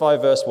 Chapter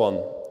 5, verse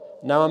 1.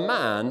 Now a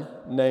man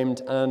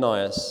named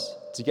Ananias,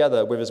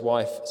 together with his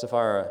wife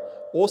Sapphira,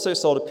 also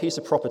sold a piece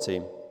of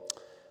property.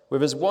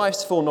 With his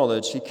wife's full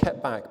knowledge, he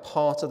kept back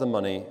part of the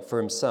money for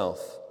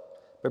himself,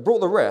 but brought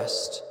the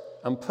rest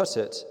and put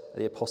it at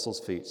the apostles'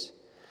 feet.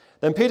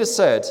 Then Peter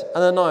said,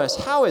 Ananias,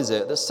 how is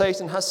it that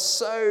Satan has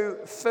so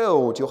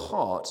filled your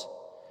heart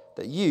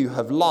that you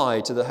have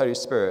lied to the Holy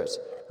Spirit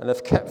and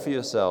have kept for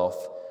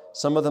yourself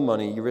some of the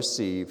money you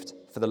received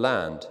for the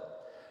land?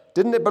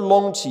 Didn't it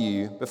belong to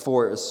you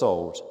before it was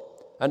sold?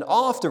 And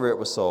after it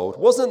was sold,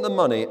 wasn't the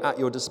money at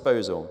your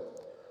disposal?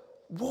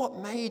 What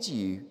made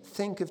you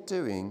think of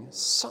doing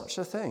such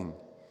a thing?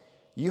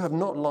 You have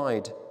not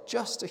lied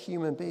just to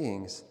human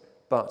beings,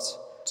 but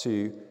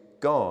to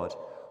God."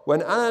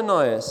 When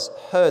Ananias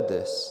heard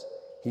this,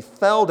 he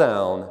fell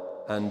down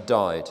and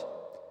died,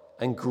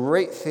 and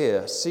great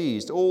fear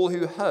seized all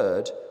who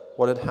heard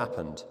what had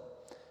happened.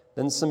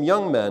 Then some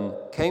young men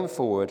came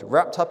forward,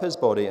 wrapped up his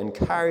body, and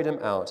carried him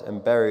out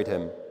and buried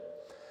him.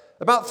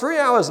 About 3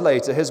 hours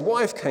later, his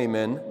wife came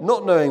in,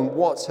 not knowing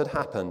what had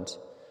happened.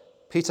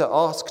 Peter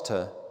asked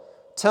her,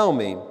 "Tell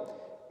me,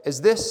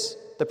 is this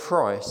the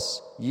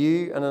price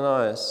you and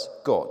Ananias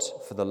got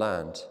for the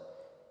land?"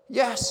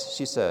 "Yes,"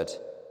 she said,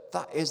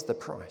 "that is the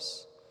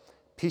price."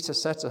 Peter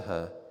said to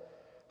her,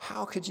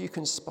 "How could you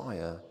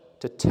conspire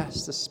to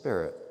test the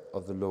Spirit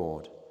of the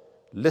Lord?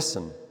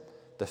 Listen,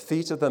 the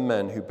feet of the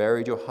men who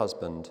buried your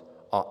husband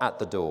are at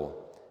the door,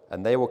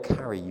 and they will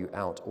carry you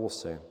out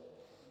also."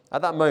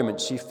 At that moment,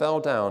 she fell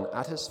down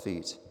at his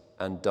feet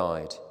and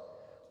died.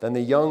 Then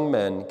the young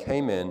men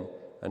came in,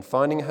 and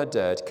finding her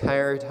dead,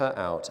 carried her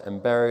out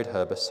and buried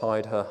her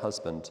beside her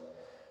husband.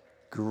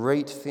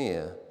 Great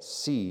fear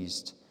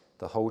seized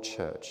the whole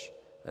church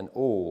and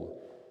all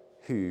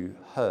who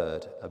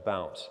heard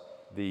about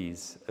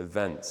these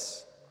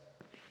events.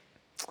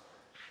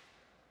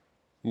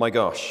 My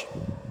gosh,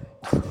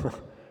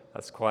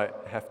 that's quite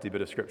a hefty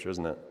bit of scripture,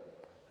 isn't it?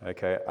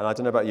 Okay, and I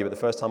don't know about you, but the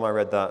first time I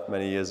read that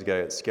many years ago,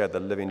 it scared the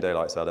living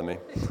daylights out of me.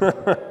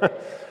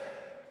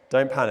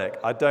 Don't panic.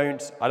 I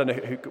don't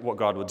know what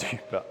God will do,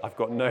 but I've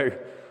got no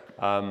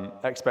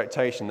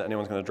expectation that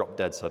anyone's going to drop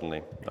dead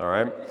suddenly, all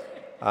right?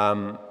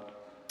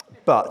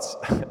 But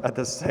at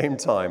the same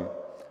time,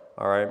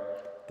 all right,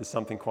 there's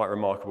something quite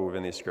remarkable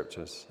within these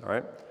scriptures, all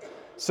right?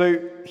 So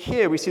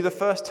here we see the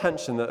first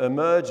tension that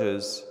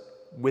emerges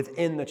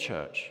within the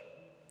church,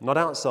 not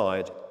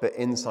outside, but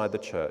inside the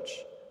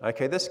church.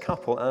 Okay, this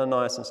couple,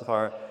 Ananias and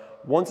Sapphira,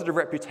 wanted a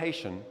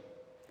reputation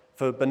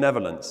for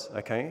benevolence,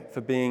 okay, for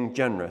being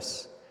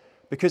generous,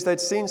 because they'd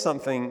seen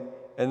something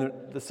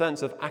in the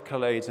sense of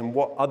accolades and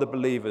what other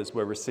believers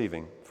were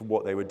receiving for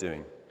what they were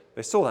doing.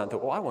 They saw that and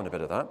thought, "Oh, I want a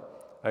bit of that,"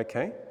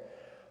 okay?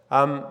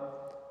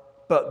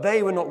 But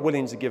they were not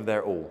willing to give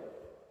their all.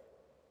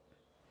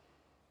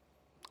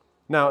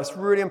 Now, it's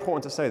really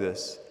important to say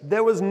this.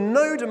 There was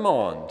no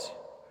demand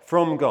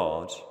from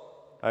God,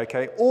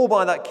 okay, or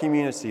by that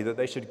community that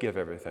they should give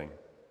everything.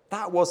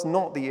 That was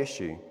not the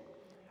issue.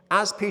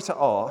 As Peter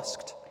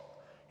asked,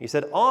 he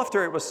said,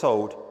 after it was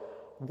sold,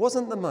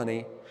 wasn't the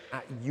money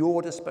at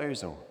your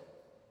disposal?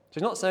 So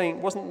he's not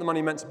saying, wasn't the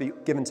money meant to be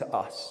given to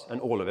us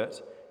and all of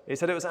it? He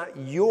said it was at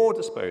your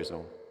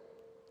disposal,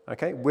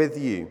 okay, with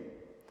you.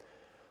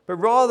 But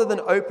rather than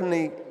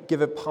openly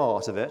give a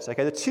part of it,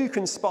 okay, the two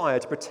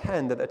conspired to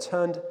pretend that they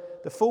turned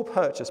the full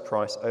purchase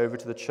price over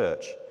to the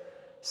church.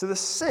 So the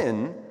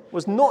sin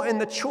was not in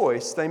the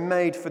choice they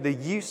made for the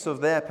use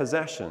of their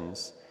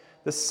possessions.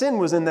 The sin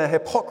was in their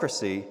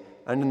hypocrisy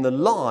and in the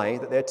lie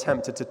that they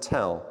attempted to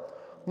tell,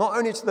 not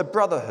only to the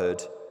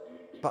brotherhood,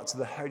 but to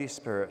the Holy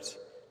Spirit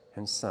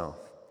himself.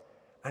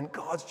 And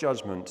God's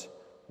judgment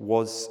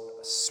was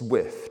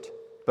swift.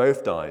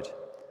 Both died.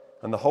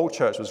 And the whole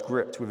church was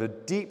gripped with a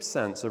deep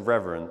sense of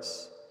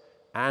reverence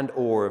and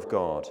awe of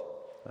God.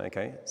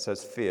 Okay, it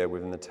says fear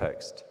within the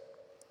text.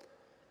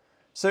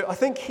 So I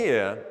think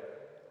here,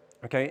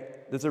 okay,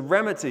 there's a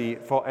remedy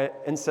for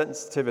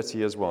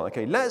insensitivity as well.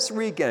 Okay, let's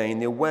regain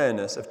the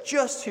awareness of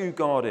just who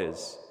God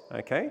is.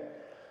 Okay,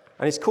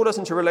 and he's called us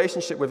into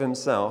relationship with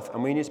himself,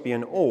 and we need to be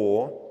in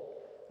awe,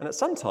 and at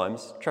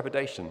sometimes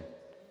trepidation,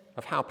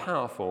 of how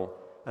powerful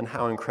and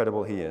how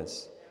incredible he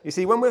is. You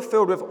see, when we're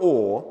filled with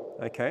awe,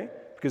 okay,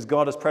 because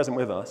God is present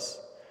with us,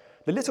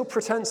 the little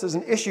pretenses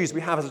and issues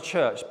we have as a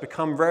church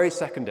become very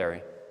secondary.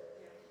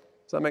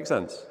 Does that make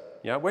sense?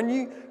 Yeah, when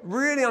you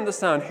really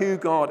understand who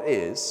God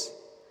is,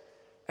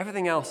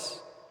 everything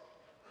else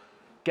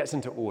gets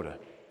into order.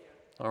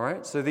 All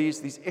right? So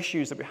these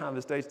issues that we have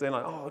this day-to-day,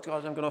 like, oh, God, I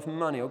haven't got enough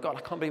money, or God,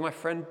 I can't believe my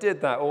friend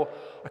did that, or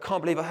I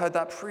can't believe I heard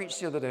that preached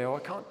the other day, or I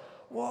can't,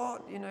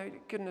 what? You know,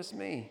 goodness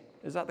me.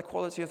 Is that the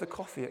quality of the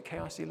coffee at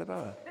KIC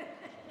Leboa?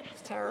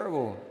 It's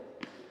terrible.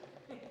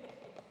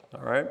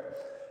 All right?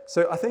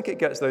 So I think it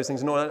gets those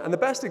things in order. And the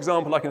best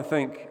example I can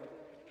think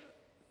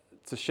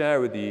to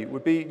share with you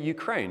would be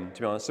Ukraine,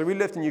 to be honest. So we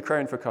lived in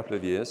Ukraine for a couple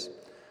of years.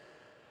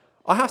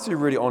 I have to be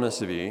really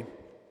honest with you.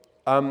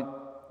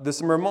 There's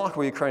some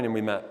remarkable Ukrainian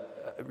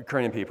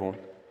people.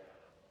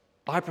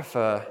 I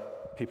prefer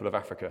people of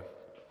Africa.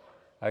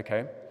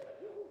 Okay?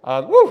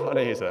 I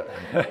know you said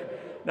it.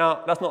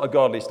 Now, that's not a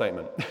godly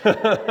statement.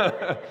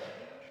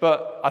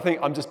 But I think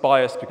I'm just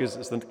biased because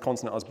it's the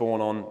continent I was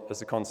born on. It's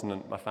the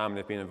continent my family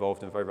have been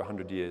involved in for over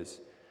 100 years.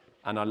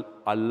 And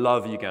I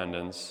love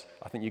Ugandans.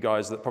 I think you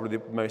guys are probably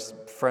the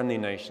most friendly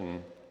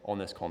nation on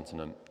this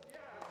continent.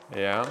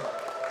 Yeah?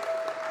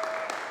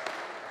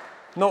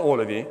 Not all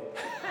of you.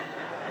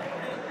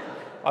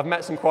 I've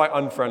met some quite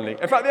unfriendly.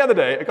 In fact, the other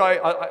day,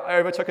 I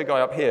overtook a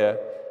guy up here,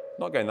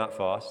 not going that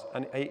fast,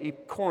 and he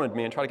cornered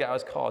me and tried to get out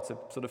his car to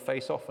sort of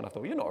face off. And I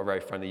thought, well, you're not a very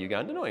friendly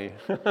Ugandan, are you?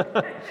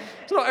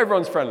 So not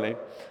everyone's friendly.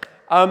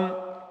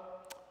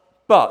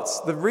 But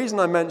the reason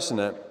I mention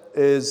it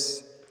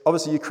is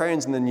obviously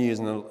Ukraine's in the news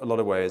in a lot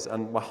of ways,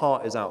 and my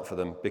heart is out for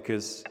them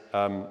because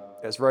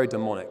it's very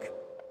demonic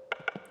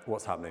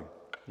what's happening.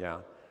 Yeah,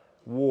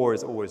 war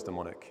is always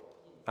demonic,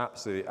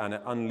 absolutely, and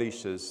it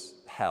unleashes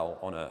hell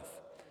on earth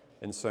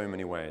in so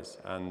many ways,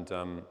 and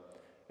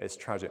it's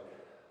tragic.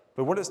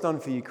 But what it's done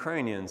for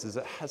Ukrainians is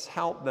it has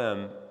helped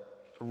them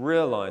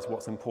realize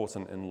what's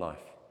important in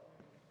life.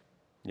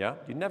 Yeah,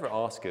 you'd never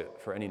ask it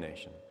for any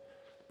nation,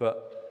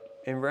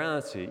 but in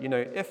reality,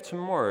 if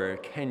tomorrow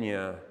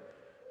Kenya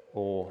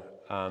or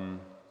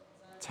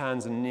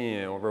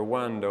Tanzania or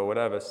Rwanda or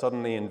whatever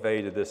suddenly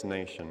invaded this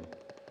nation,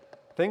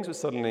 things would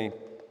suddenly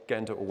get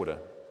into order.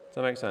 Does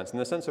that make sense? In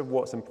the sense of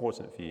what's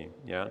important for you,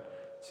 yeah?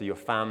 So your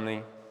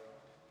family,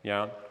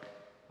 yeah?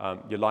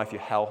 Your life,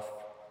 your health,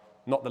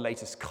 not the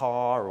latest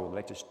car or the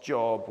latest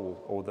job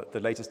or the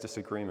latest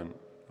disagreement,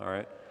 all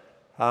right?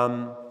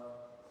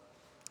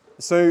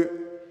 So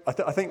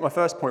I think my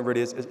first point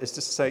really is just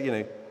to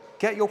say,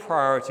 get your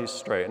priorities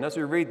straight. And as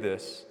we read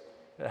this,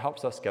 it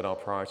helps us get our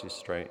priorities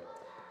straight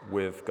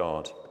with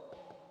God,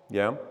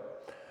 yeah?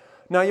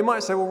 Now, you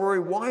might say, well, Rory,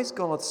 why is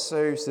God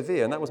so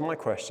severe? And that was my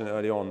question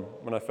early on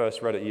when I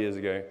first read it years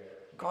ago.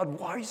 God,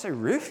 why are you so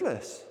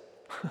ruthless?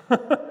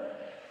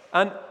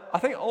 And I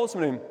think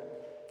ultimately,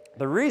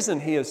 the reason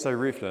he is so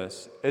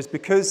ruthless is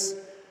because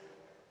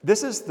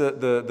this is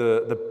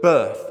the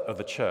birth of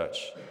the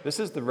church. This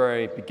is the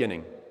very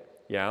beginning,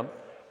 yeah?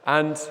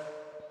 And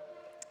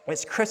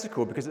it's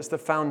critical because it's the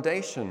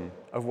foundation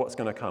of what's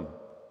going to come,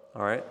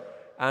 all right?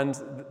 And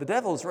the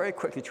devil's very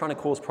quickly trying to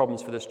cause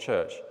problems for this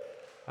church.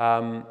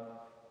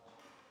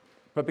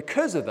 But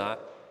because of that,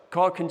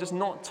 God can just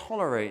not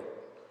tolerate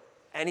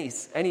any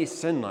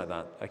sin like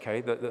that,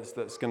 okay,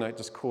 that's going to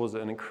just cause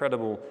an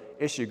incredible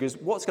issue. Because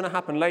what's going to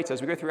happen later,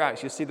 as we go through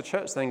Acts, you see the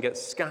church then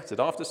gets scattered.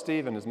 After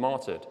Stephen is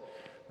martyred,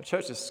 the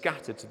church is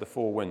scattered to the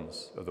four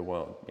winds of the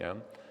world, yeah?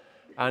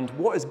 And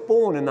what is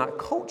born in that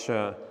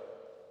culture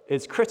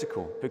is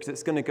critical because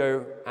it's going to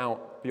go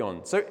out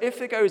beyond. So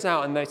if it goes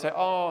out and they say,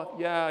 oh,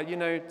 yeah,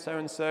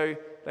 so-and-so,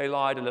 they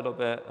lied a little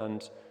bit,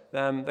 and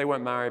they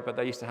weren't married, but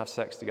they used to have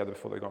sex together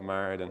before they got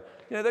married. And,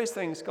 those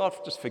things, God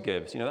just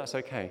forgives. That's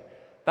okay.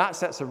 That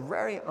sets a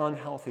very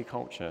unhealthy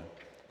culture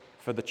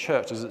for the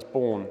church as it's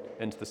born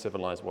into the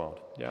civilized world.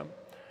 Yeah.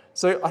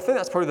 So I think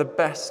that's probably the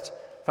best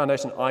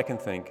foundation I can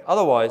think.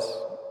 Otherwise,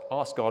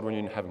 ask God when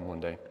you're in heaven one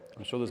day.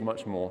 I'm sure there's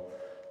much more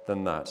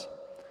than that.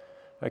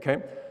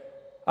 Okay.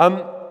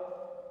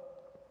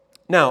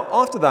 Now,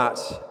 after that,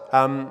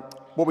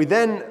 what we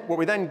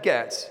then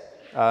get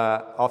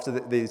after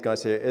these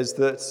guys here is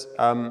that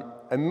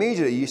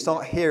immediately you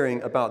start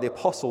hearing about the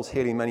apostles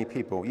healing many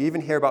people. You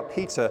even hear about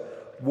Peter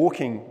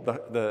walking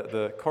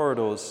the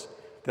corridors,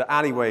 the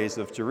alleyways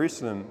of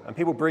Jerusalem, and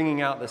people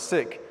bringing out the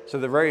sick so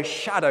the very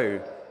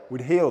shadow would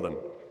heal them.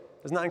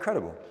 Isn't that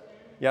incredible?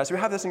 Yeah, so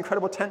we have this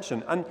incredible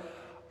tension. And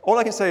all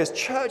I can say is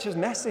church is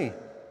messy.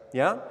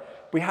 Yeah?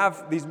 We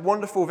have these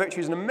wonderful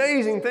victories and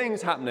amazing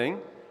things happening,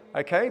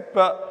 okay?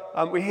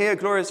 But we hear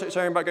Gloria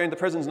sharing about going to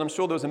prisons, and I'm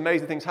sure there was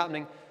amazing things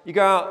happening. You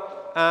go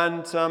out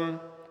and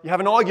you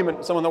have an argument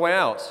with someone on the way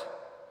out.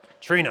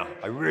 Trina,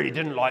 I really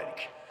didn't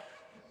like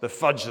the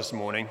fudge this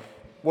morning.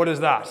 What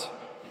is that?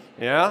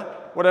 Yeah?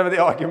 Whatever the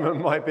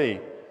argument might be.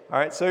 All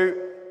right, so,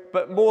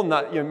 but more than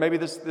that, maybe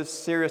there's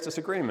serious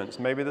disagreements.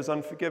 Maybe there's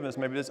unforgiveness.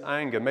 Maybe there's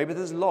anger. Maybe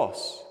there's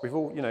loss. We've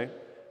all,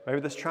 maybe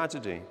there's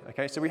tragedy.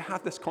 Okay, so we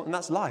have this, and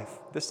that's life,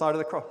 this side of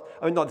the cross.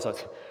 I mean, not this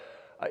side.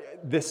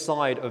 This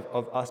side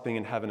of us being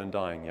in heaven and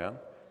dying, yeah?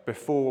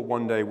 Before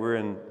one day we're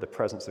in the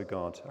presence of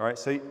God. All right,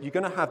 so you're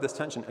going to have this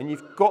tension, and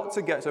you've got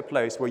to get to a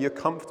place where you're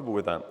comfortable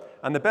with that.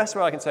 And the best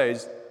way I can say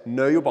is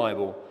know your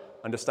Bible,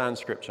 understand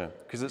Scripture,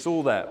 because it's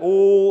all there.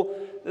 All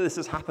this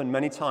has happened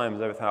many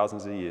times over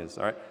thousands of years.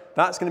 All right,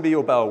 that's going to be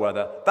your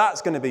bellwether.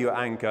 That's going to be your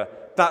anchor.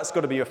 That's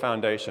got to be your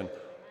foundation.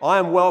 I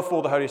am well full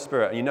of the Holy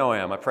Spirit, and I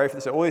am. I pray for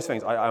this, all these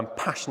things. I am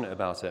passionate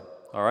about it.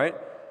 All right,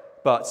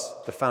 but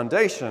the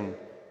foundation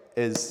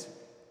is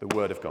the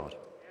Word of God.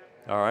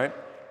 All right.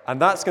 And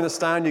that's going to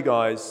stand you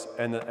guys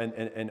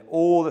in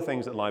all the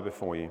things that lie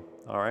before you,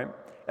 all right?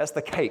 That's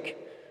the cake.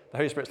 The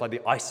Holy Spirit's like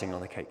the icing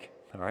on the cake,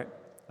 all right?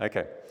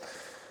 Okay.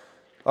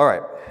 All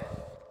right.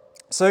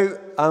 So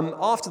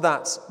after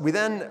that, we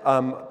then,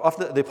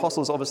 after the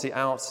apostles obviously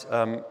out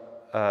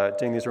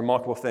doing these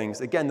remarkable things,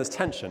 again, there's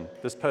tension,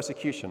 there's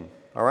persecution,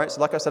 all right? So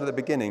like I said at the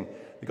beginning,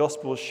 the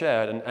gospel is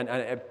shared, and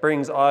it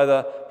brings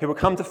either people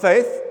come to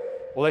faith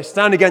or they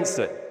stand against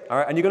it, all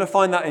right? And you're going to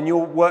find that in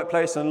your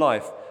workplace and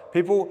life.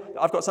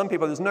 I've got some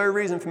people, there's no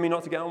reason for me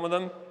not to get on with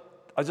them.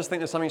 I just think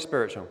there's something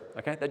spiritual,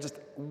 okay? They're just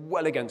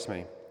well against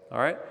me, all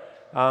right?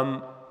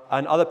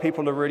 And other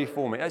people are really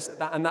for me.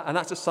 And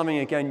that's just something,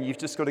 again, you've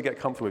just got to get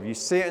comfortable with. You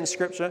see it in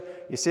Scripture.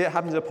 You see it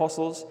happen to the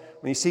apostles.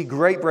 When you see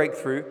great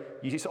breakthrough,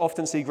 you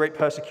often see great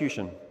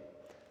persecution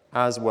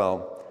as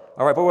well.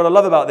 All right, but what I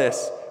love about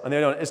this, and the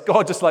other one, is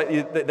God just like,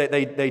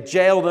 they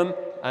jail them,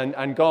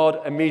 and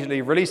God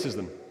immediately releases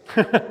them.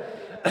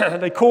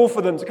 They call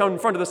for them to come in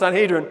front of the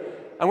Sanhedrin,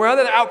 and we're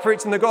out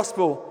preaching the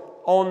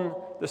gospel on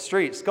the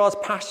streets. God's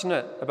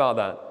passionate about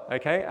that,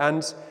 okay?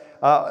 And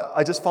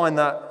I just find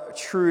that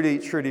truly,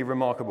 truly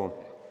remarkable.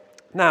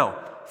 Now,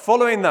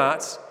 following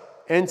that,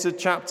 into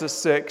chapter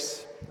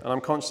 6, and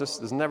I'm conscious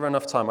there's never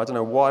enough time. I don't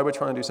know why we're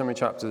trying to do so many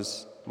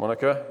chapters.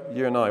 Monica,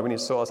 you and I, we need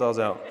to sort ourselves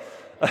out.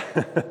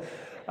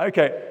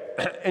 Okay,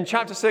 in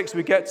chapter 6,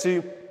 we get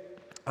to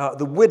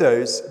the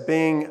widows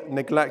being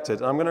neglected.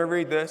 And I'm going to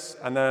read this,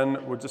 and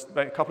then we'll just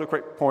make a couple of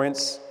quick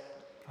points,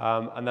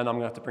 and then I'm going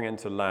to have to bring it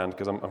into land,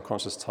 because I'm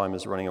conscious time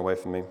is running away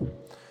from me.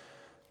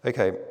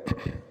 Okay,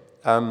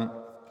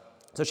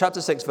 so chapter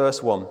 6,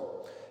 verse 1.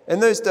 In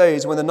those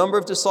days, when the number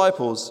of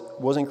disciples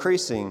was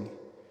increasing,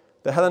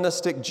 the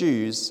Hellenistic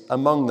Jews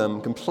among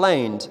them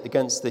complained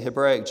against the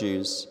Hebraic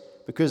Jews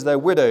because their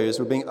widows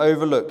were being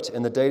overlooked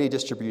in the daily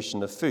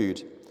distribution of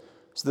food.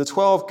 So the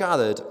 12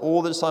 gathered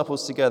all the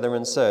disciples together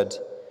and said,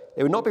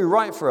 "It would not be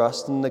right for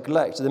us to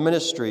neglect the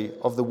ministry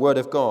of the word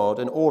of God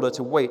in order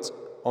to wait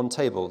on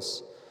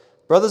tables.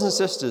 Brothers and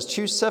sisters,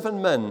 choose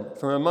 7 men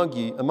from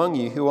among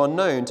you who are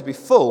known to be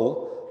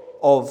full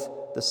of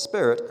the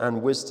Spirit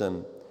and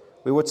wisdom.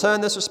 We will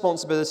turn this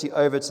responsibility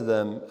over to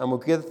them and will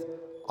give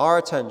our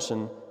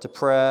attention to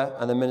prayer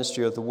and the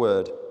ministry of the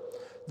word."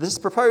 This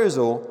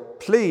proposal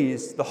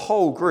pleased the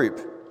whole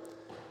group.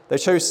 They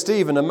chose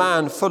Stephen, a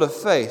man full of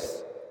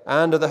faith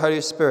and of the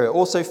Holy Spirit,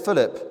 also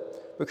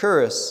Philip,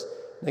 Prochorus,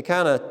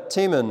 Nicanor,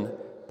 Timon,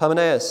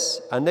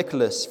 Parmenas, and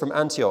Nicholas from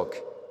Antioch,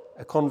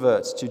 a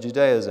convert to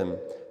Judaism.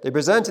 They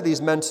presented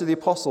these men to the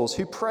apostles,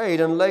 who prayed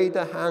and laid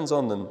their hands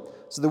on them.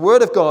 So the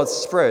word of God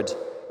spread,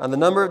 and the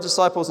number of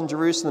disciples in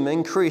Jerusalem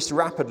increased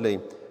rapidly,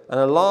 and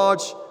a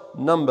large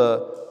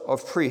number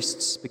of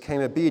priests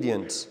became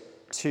obedient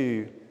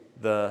to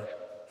the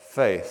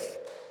faith.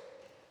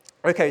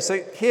 Okay,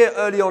 so here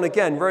early on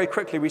again, very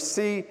quickly, we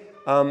see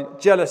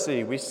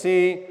jealousy, we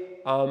see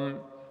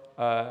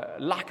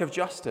lack of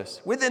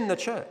justice within the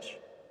church.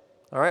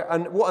 All right,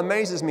 and what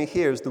amazes me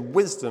here is the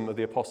wisdom of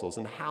the apostles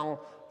and how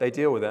they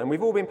deal with it. And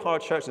we've all been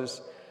part of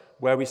churches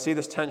where we see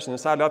this tension, and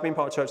sadly I've been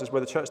part of churches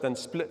where the church then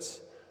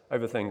splits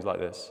over things like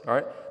this. All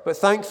right, but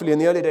thankfully in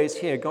the early days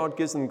here, God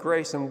gives them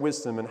grace and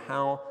wisdom in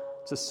how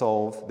to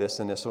solve this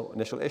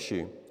initial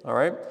issue. All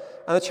right,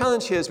 and the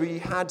challenge here is we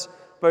had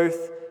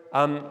both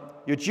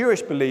your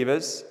Jewish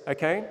believers,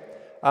 okay,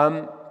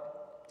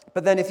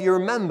 but then if you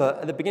remember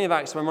at the beginning of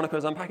Acts when Monica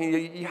was unpacking,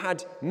 you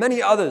had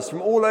many others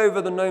from all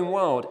over the known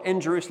world in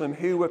Jerusalem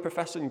who were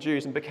professing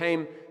Jews and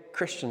became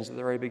Christians at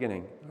the very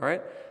beginning. All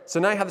right, so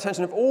now you have the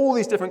tension of all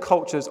these different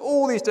cultures,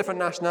 all these different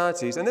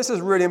nationalities, and this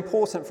is really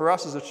important for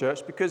us as a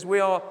church because we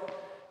are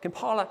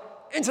Kampala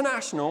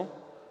International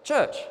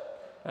Church,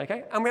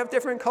 okay, and we have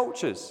different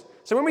cultures.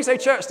 So when we say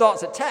church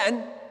starts at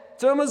 10,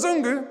 to a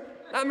Mzungu,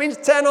 that means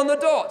 10 on the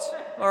dot,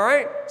 all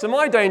right? So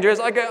my danger is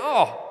I go,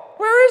 oh,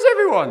 where is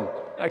everyone?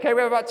 Okay,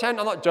 we have about 10.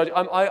 I'm not judging.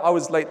 I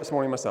was late this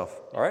morning myself,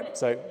 all right?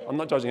 So I'm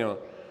not judging anyone.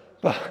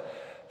 But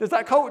there's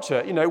that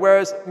culture,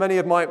 whereas many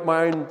of my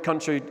own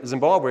country,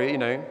 Zimbabwe,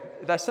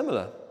 they're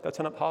similar. They'll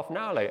turn up half an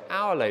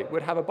hour late.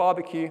 We'd have a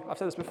barbecue. I've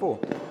said this before.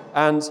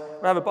 And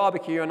we'd have a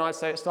barbecue, and I'd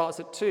say it starts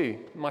at 2.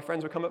 My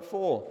friends would come at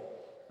 4.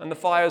 And the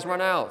fire's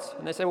run out.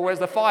 And they say, well, where's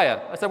the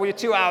fire? I said, well, you're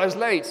 2 hours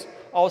late.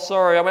 Oh,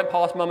 sorry, I went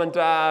past mum and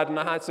dad, and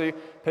I had to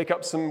pick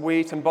up some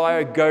wheat and buy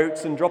a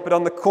goat and drop it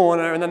on the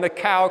corner, and then the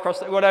cow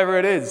across, whatever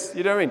it is.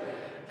 You know what I mean?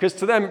 Because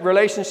to them,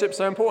 relationships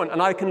are important,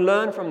 and I can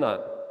learn from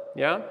that.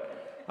 Yeah?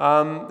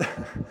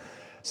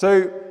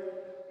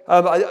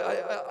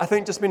 I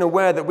think just being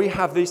aware that we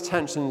have these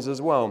tensions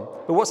as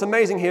well. But what's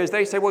amazing here is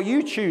they say, well,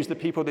 you choose the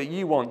people that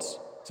you want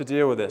to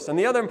deal with this. And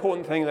the other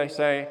important thing they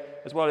say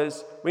as well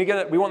is we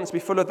want them to be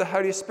full of the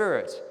Holy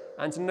Spirit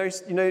and to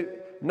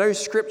know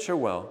Scripture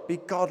well, be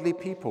godly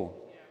people.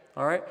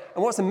 All right?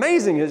 And what's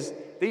amazing is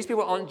these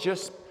people aren't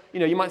just,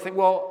 you might think,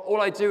 well,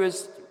 all I do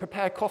is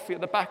prepare coffee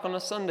at the back on a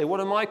Sunday. What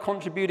am I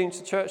contributing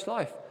to church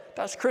life?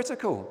 That's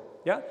critical.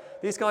 Yeah?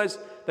 These guys,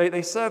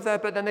 they serve there,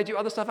 but then they do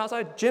other stuff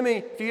outside.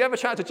 Jimmy, if you ever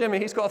chat to Jimmy,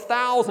 he's got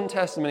 1,000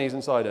 testimonies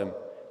inside him.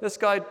 This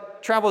guy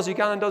travels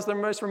Uganda and does the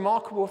most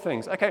remarkable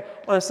things. Okay,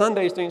 on a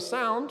Sunday he's doing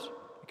sound,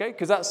 okay,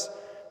 because that's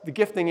the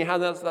gifting he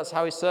has, that's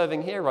how he's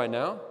serving here right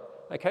now.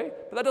 Okay,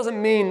 but that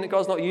doesn't mean that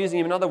God's not using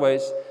him in other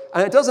ways.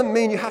 And it doesn't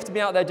mean you have to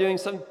be out there doing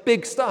some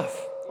big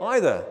stuff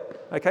either.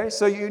 Okay,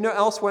 so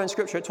elsewhere in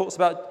Scripture it talks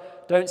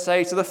about don't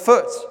say to the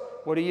foot,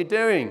 what are you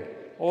doing?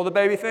 Or the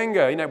baby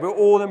finger. We're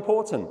all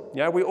important.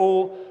 Yeah, we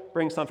all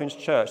bring something to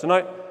church. And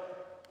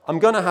I'm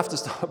going to have to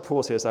start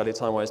pause here, sadly,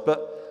 time-wise.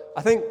 But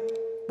I think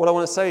what I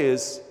want to say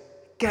is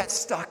get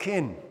stuck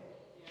in.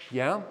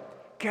 Yeah,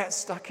 get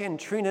stuck in.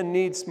 Trina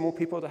needs more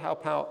people to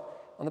help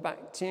out on the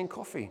back, tea and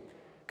coffee.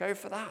 Go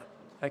for that.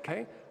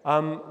 Okay,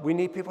 we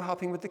need people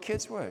helping with the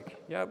kids' work.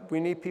 Yeah, we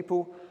need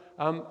people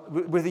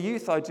with the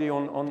youth I do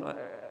on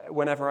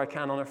whenever I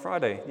can on a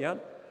Friday. Yeah,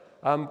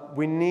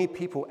 we need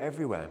people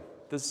everywhere.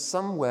 There's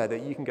somewhere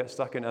that you can get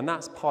stuck in, and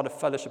that's part of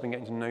fellowship and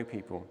getting to know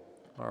people.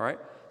 All right.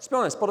 Let's be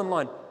honest. Bottom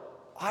line,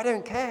 I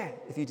don't care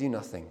if you do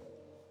nothing.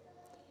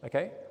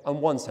 Okay,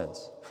 in one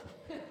sense.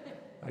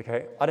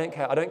 Okay, I don't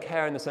care. I don't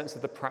care in the sense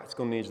of the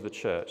practical needs of the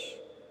church.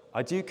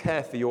 I do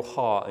care for your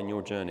heart and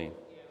your journey.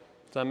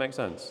 Does that make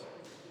sense?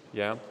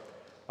 Yeah?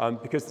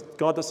 because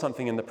God does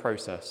something in the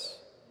process.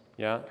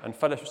 Yeah? And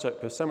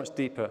fellowship is so much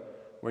deeper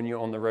when you're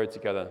on the road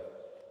together,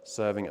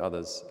 serving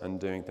others and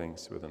doing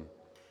things with them.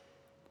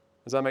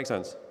 Does that make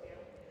sense?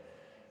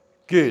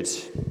 Good.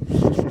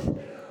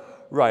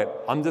 Right,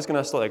 I'm just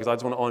going to stop there because I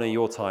just want to honor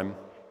your time.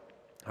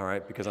 All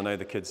right, because I know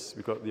the kids,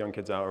 we've got the young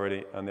kids out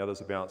already and the others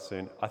will be out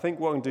soon. I think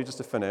what I'm going to do just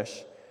to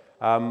finish,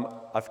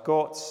 I've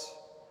got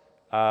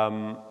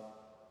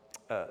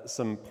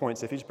some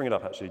points. If you just bring it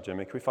up, actually,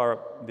 Jimmy, can we fire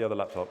up the other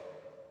laptop?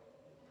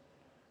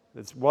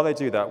 While they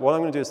do that, what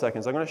I'm going to do in a second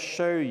is I'm going to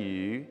show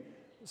you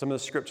some of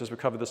the scriptures we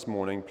covered this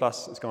morning,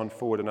 plus it's gone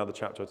forward another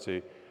chapter or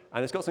two.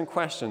 And it's got some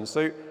questions.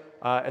 So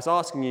it's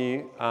asking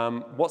you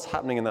what's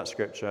happening in that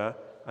scripture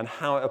and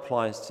how it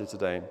applies to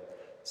today.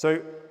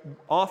 So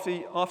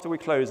after we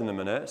close in a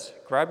minute,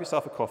 grab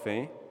yourself a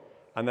coffee,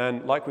 and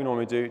then, like we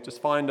normally do, just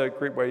find a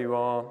group where you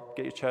are,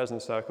 get your chairs in a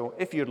circle,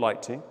 if you'd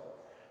like to,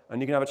 and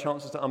you can have a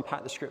chance to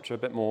unpack the scripture a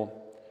bit more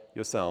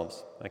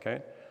yourselves,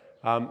 okay?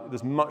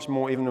 There's much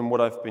more even than what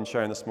I've been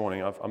showing this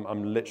morning.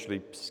 I'm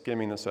literally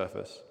skimming the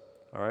surface,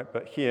 all right?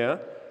 But here,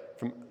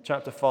 from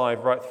chapter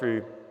 5 right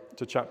through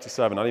to chapter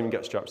 7, I didn't even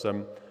get to chapter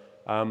 7,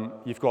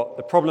 you've got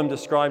the problem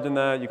described in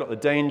there, you've got the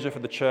danger for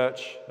the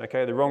church,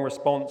 okay, the wrong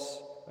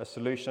response, a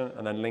solution,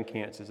 and then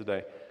linking it to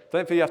today.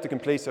 Don't feel you have to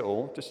complete it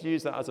all. Just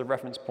use that as a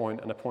reference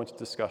point and a point of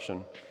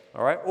discussion,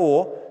 all right?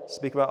 Or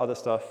speak about other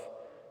stuff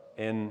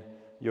in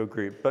your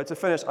group. But to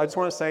finish, I just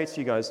want to say to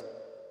you guys,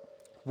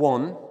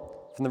 one,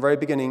 from the very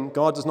beginning,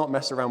 God does not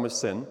mess around with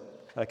sin,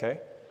 okay?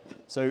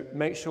 So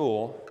make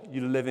sure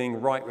you're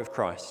living right with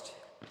Christ.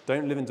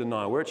 Don't live in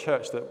denial. We're a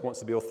church that wants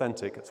to be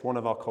authentic. It's one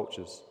of our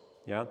cultures,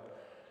 yeah?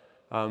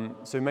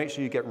 So make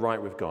sure you get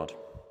right with God.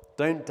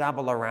 Don't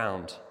dabble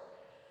around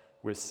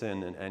with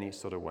sin in any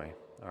sort of way,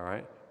 all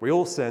right? We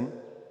all sin,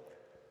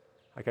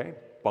 okay,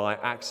 by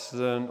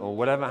accident or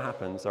whatever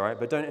happens, all right?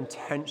 But don't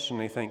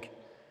intentionally think,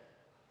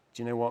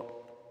 do you know what?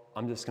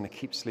 I'm just going to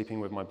keep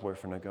sleeping with my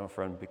boyfriend or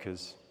girlfriend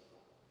because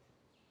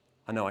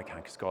I know I can,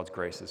 because God's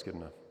grace is good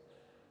enough.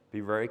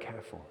 Be very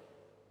careful.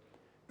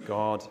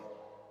 God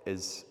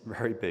is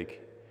very big.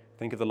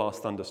 Think of the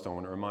last thunderstorm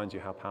and it reminds you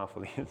how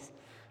powerful he is,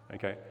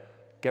 okay?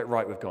 Get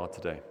right with God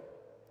today,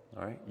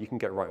 all right? You can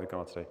get right with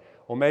God today.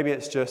 Or maybe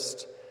it's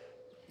just,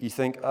 you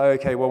think, oh,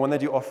 okay, well, when they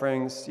do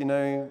offerings, you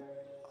know,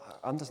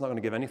 I'm just not going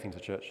to give anything to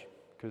church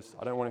because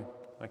I don't want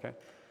to, okay?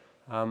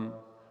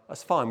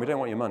 That's fine, we don't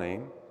want your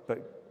money,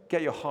 but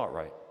get your heart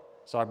right.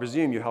 So I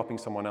presume you're helping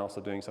someone else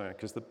or doing something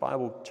because the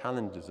Bible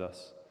challenges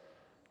us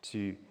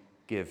to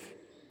give,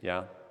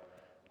 yeah,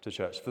 to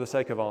church for the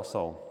sake of our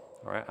soul,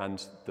 all right?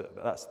 And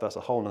that's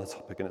a whole other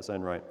topic in its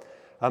own right.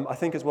 I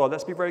think as well,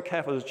 let's be very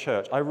careful as a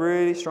church. I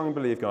really strongly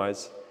believe,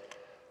 guys,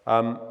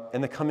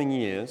 in the coming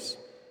years,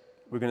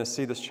 we're going to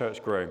see this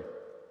church grow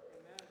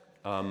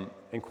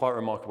in quite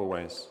remarkable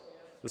ways.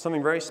 There's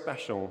something very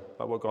special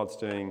about what God's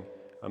doing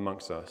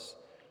amongst us.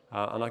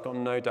 And I've got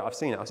no doubt, I've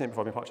seen it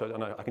before I've been part of church,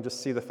 and I can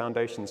just see the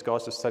foundations.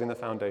 God's just setting the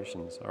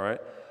foundations, all right?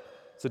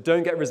 So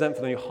don't get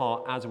resentful in your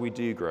heart as we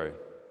do grow,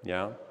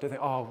 yeah? Don't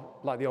think, oh,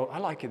 I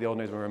like it the old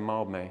days when we were in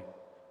Mildmay.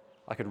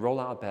 I could roll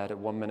out of bed at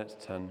 1 minute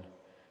to 10,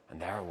 and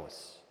there I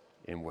was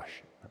in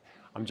worship.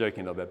 I'm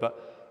joking a little bit,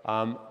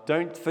 but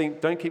don't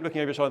keep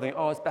looking over your shoulder and think,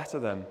 oh, it's better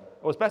then.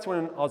 Or it's better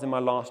when I was in my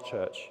last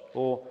church.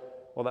 Or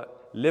that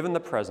live in the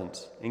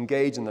present,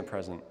 engage in the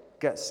present,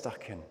 get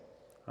stuck in,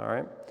 all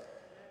right?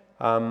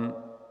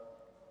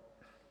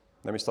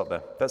 Let me stop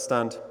there. Let's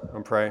stand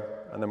and pray,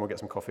 and then we'll get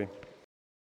some coffee.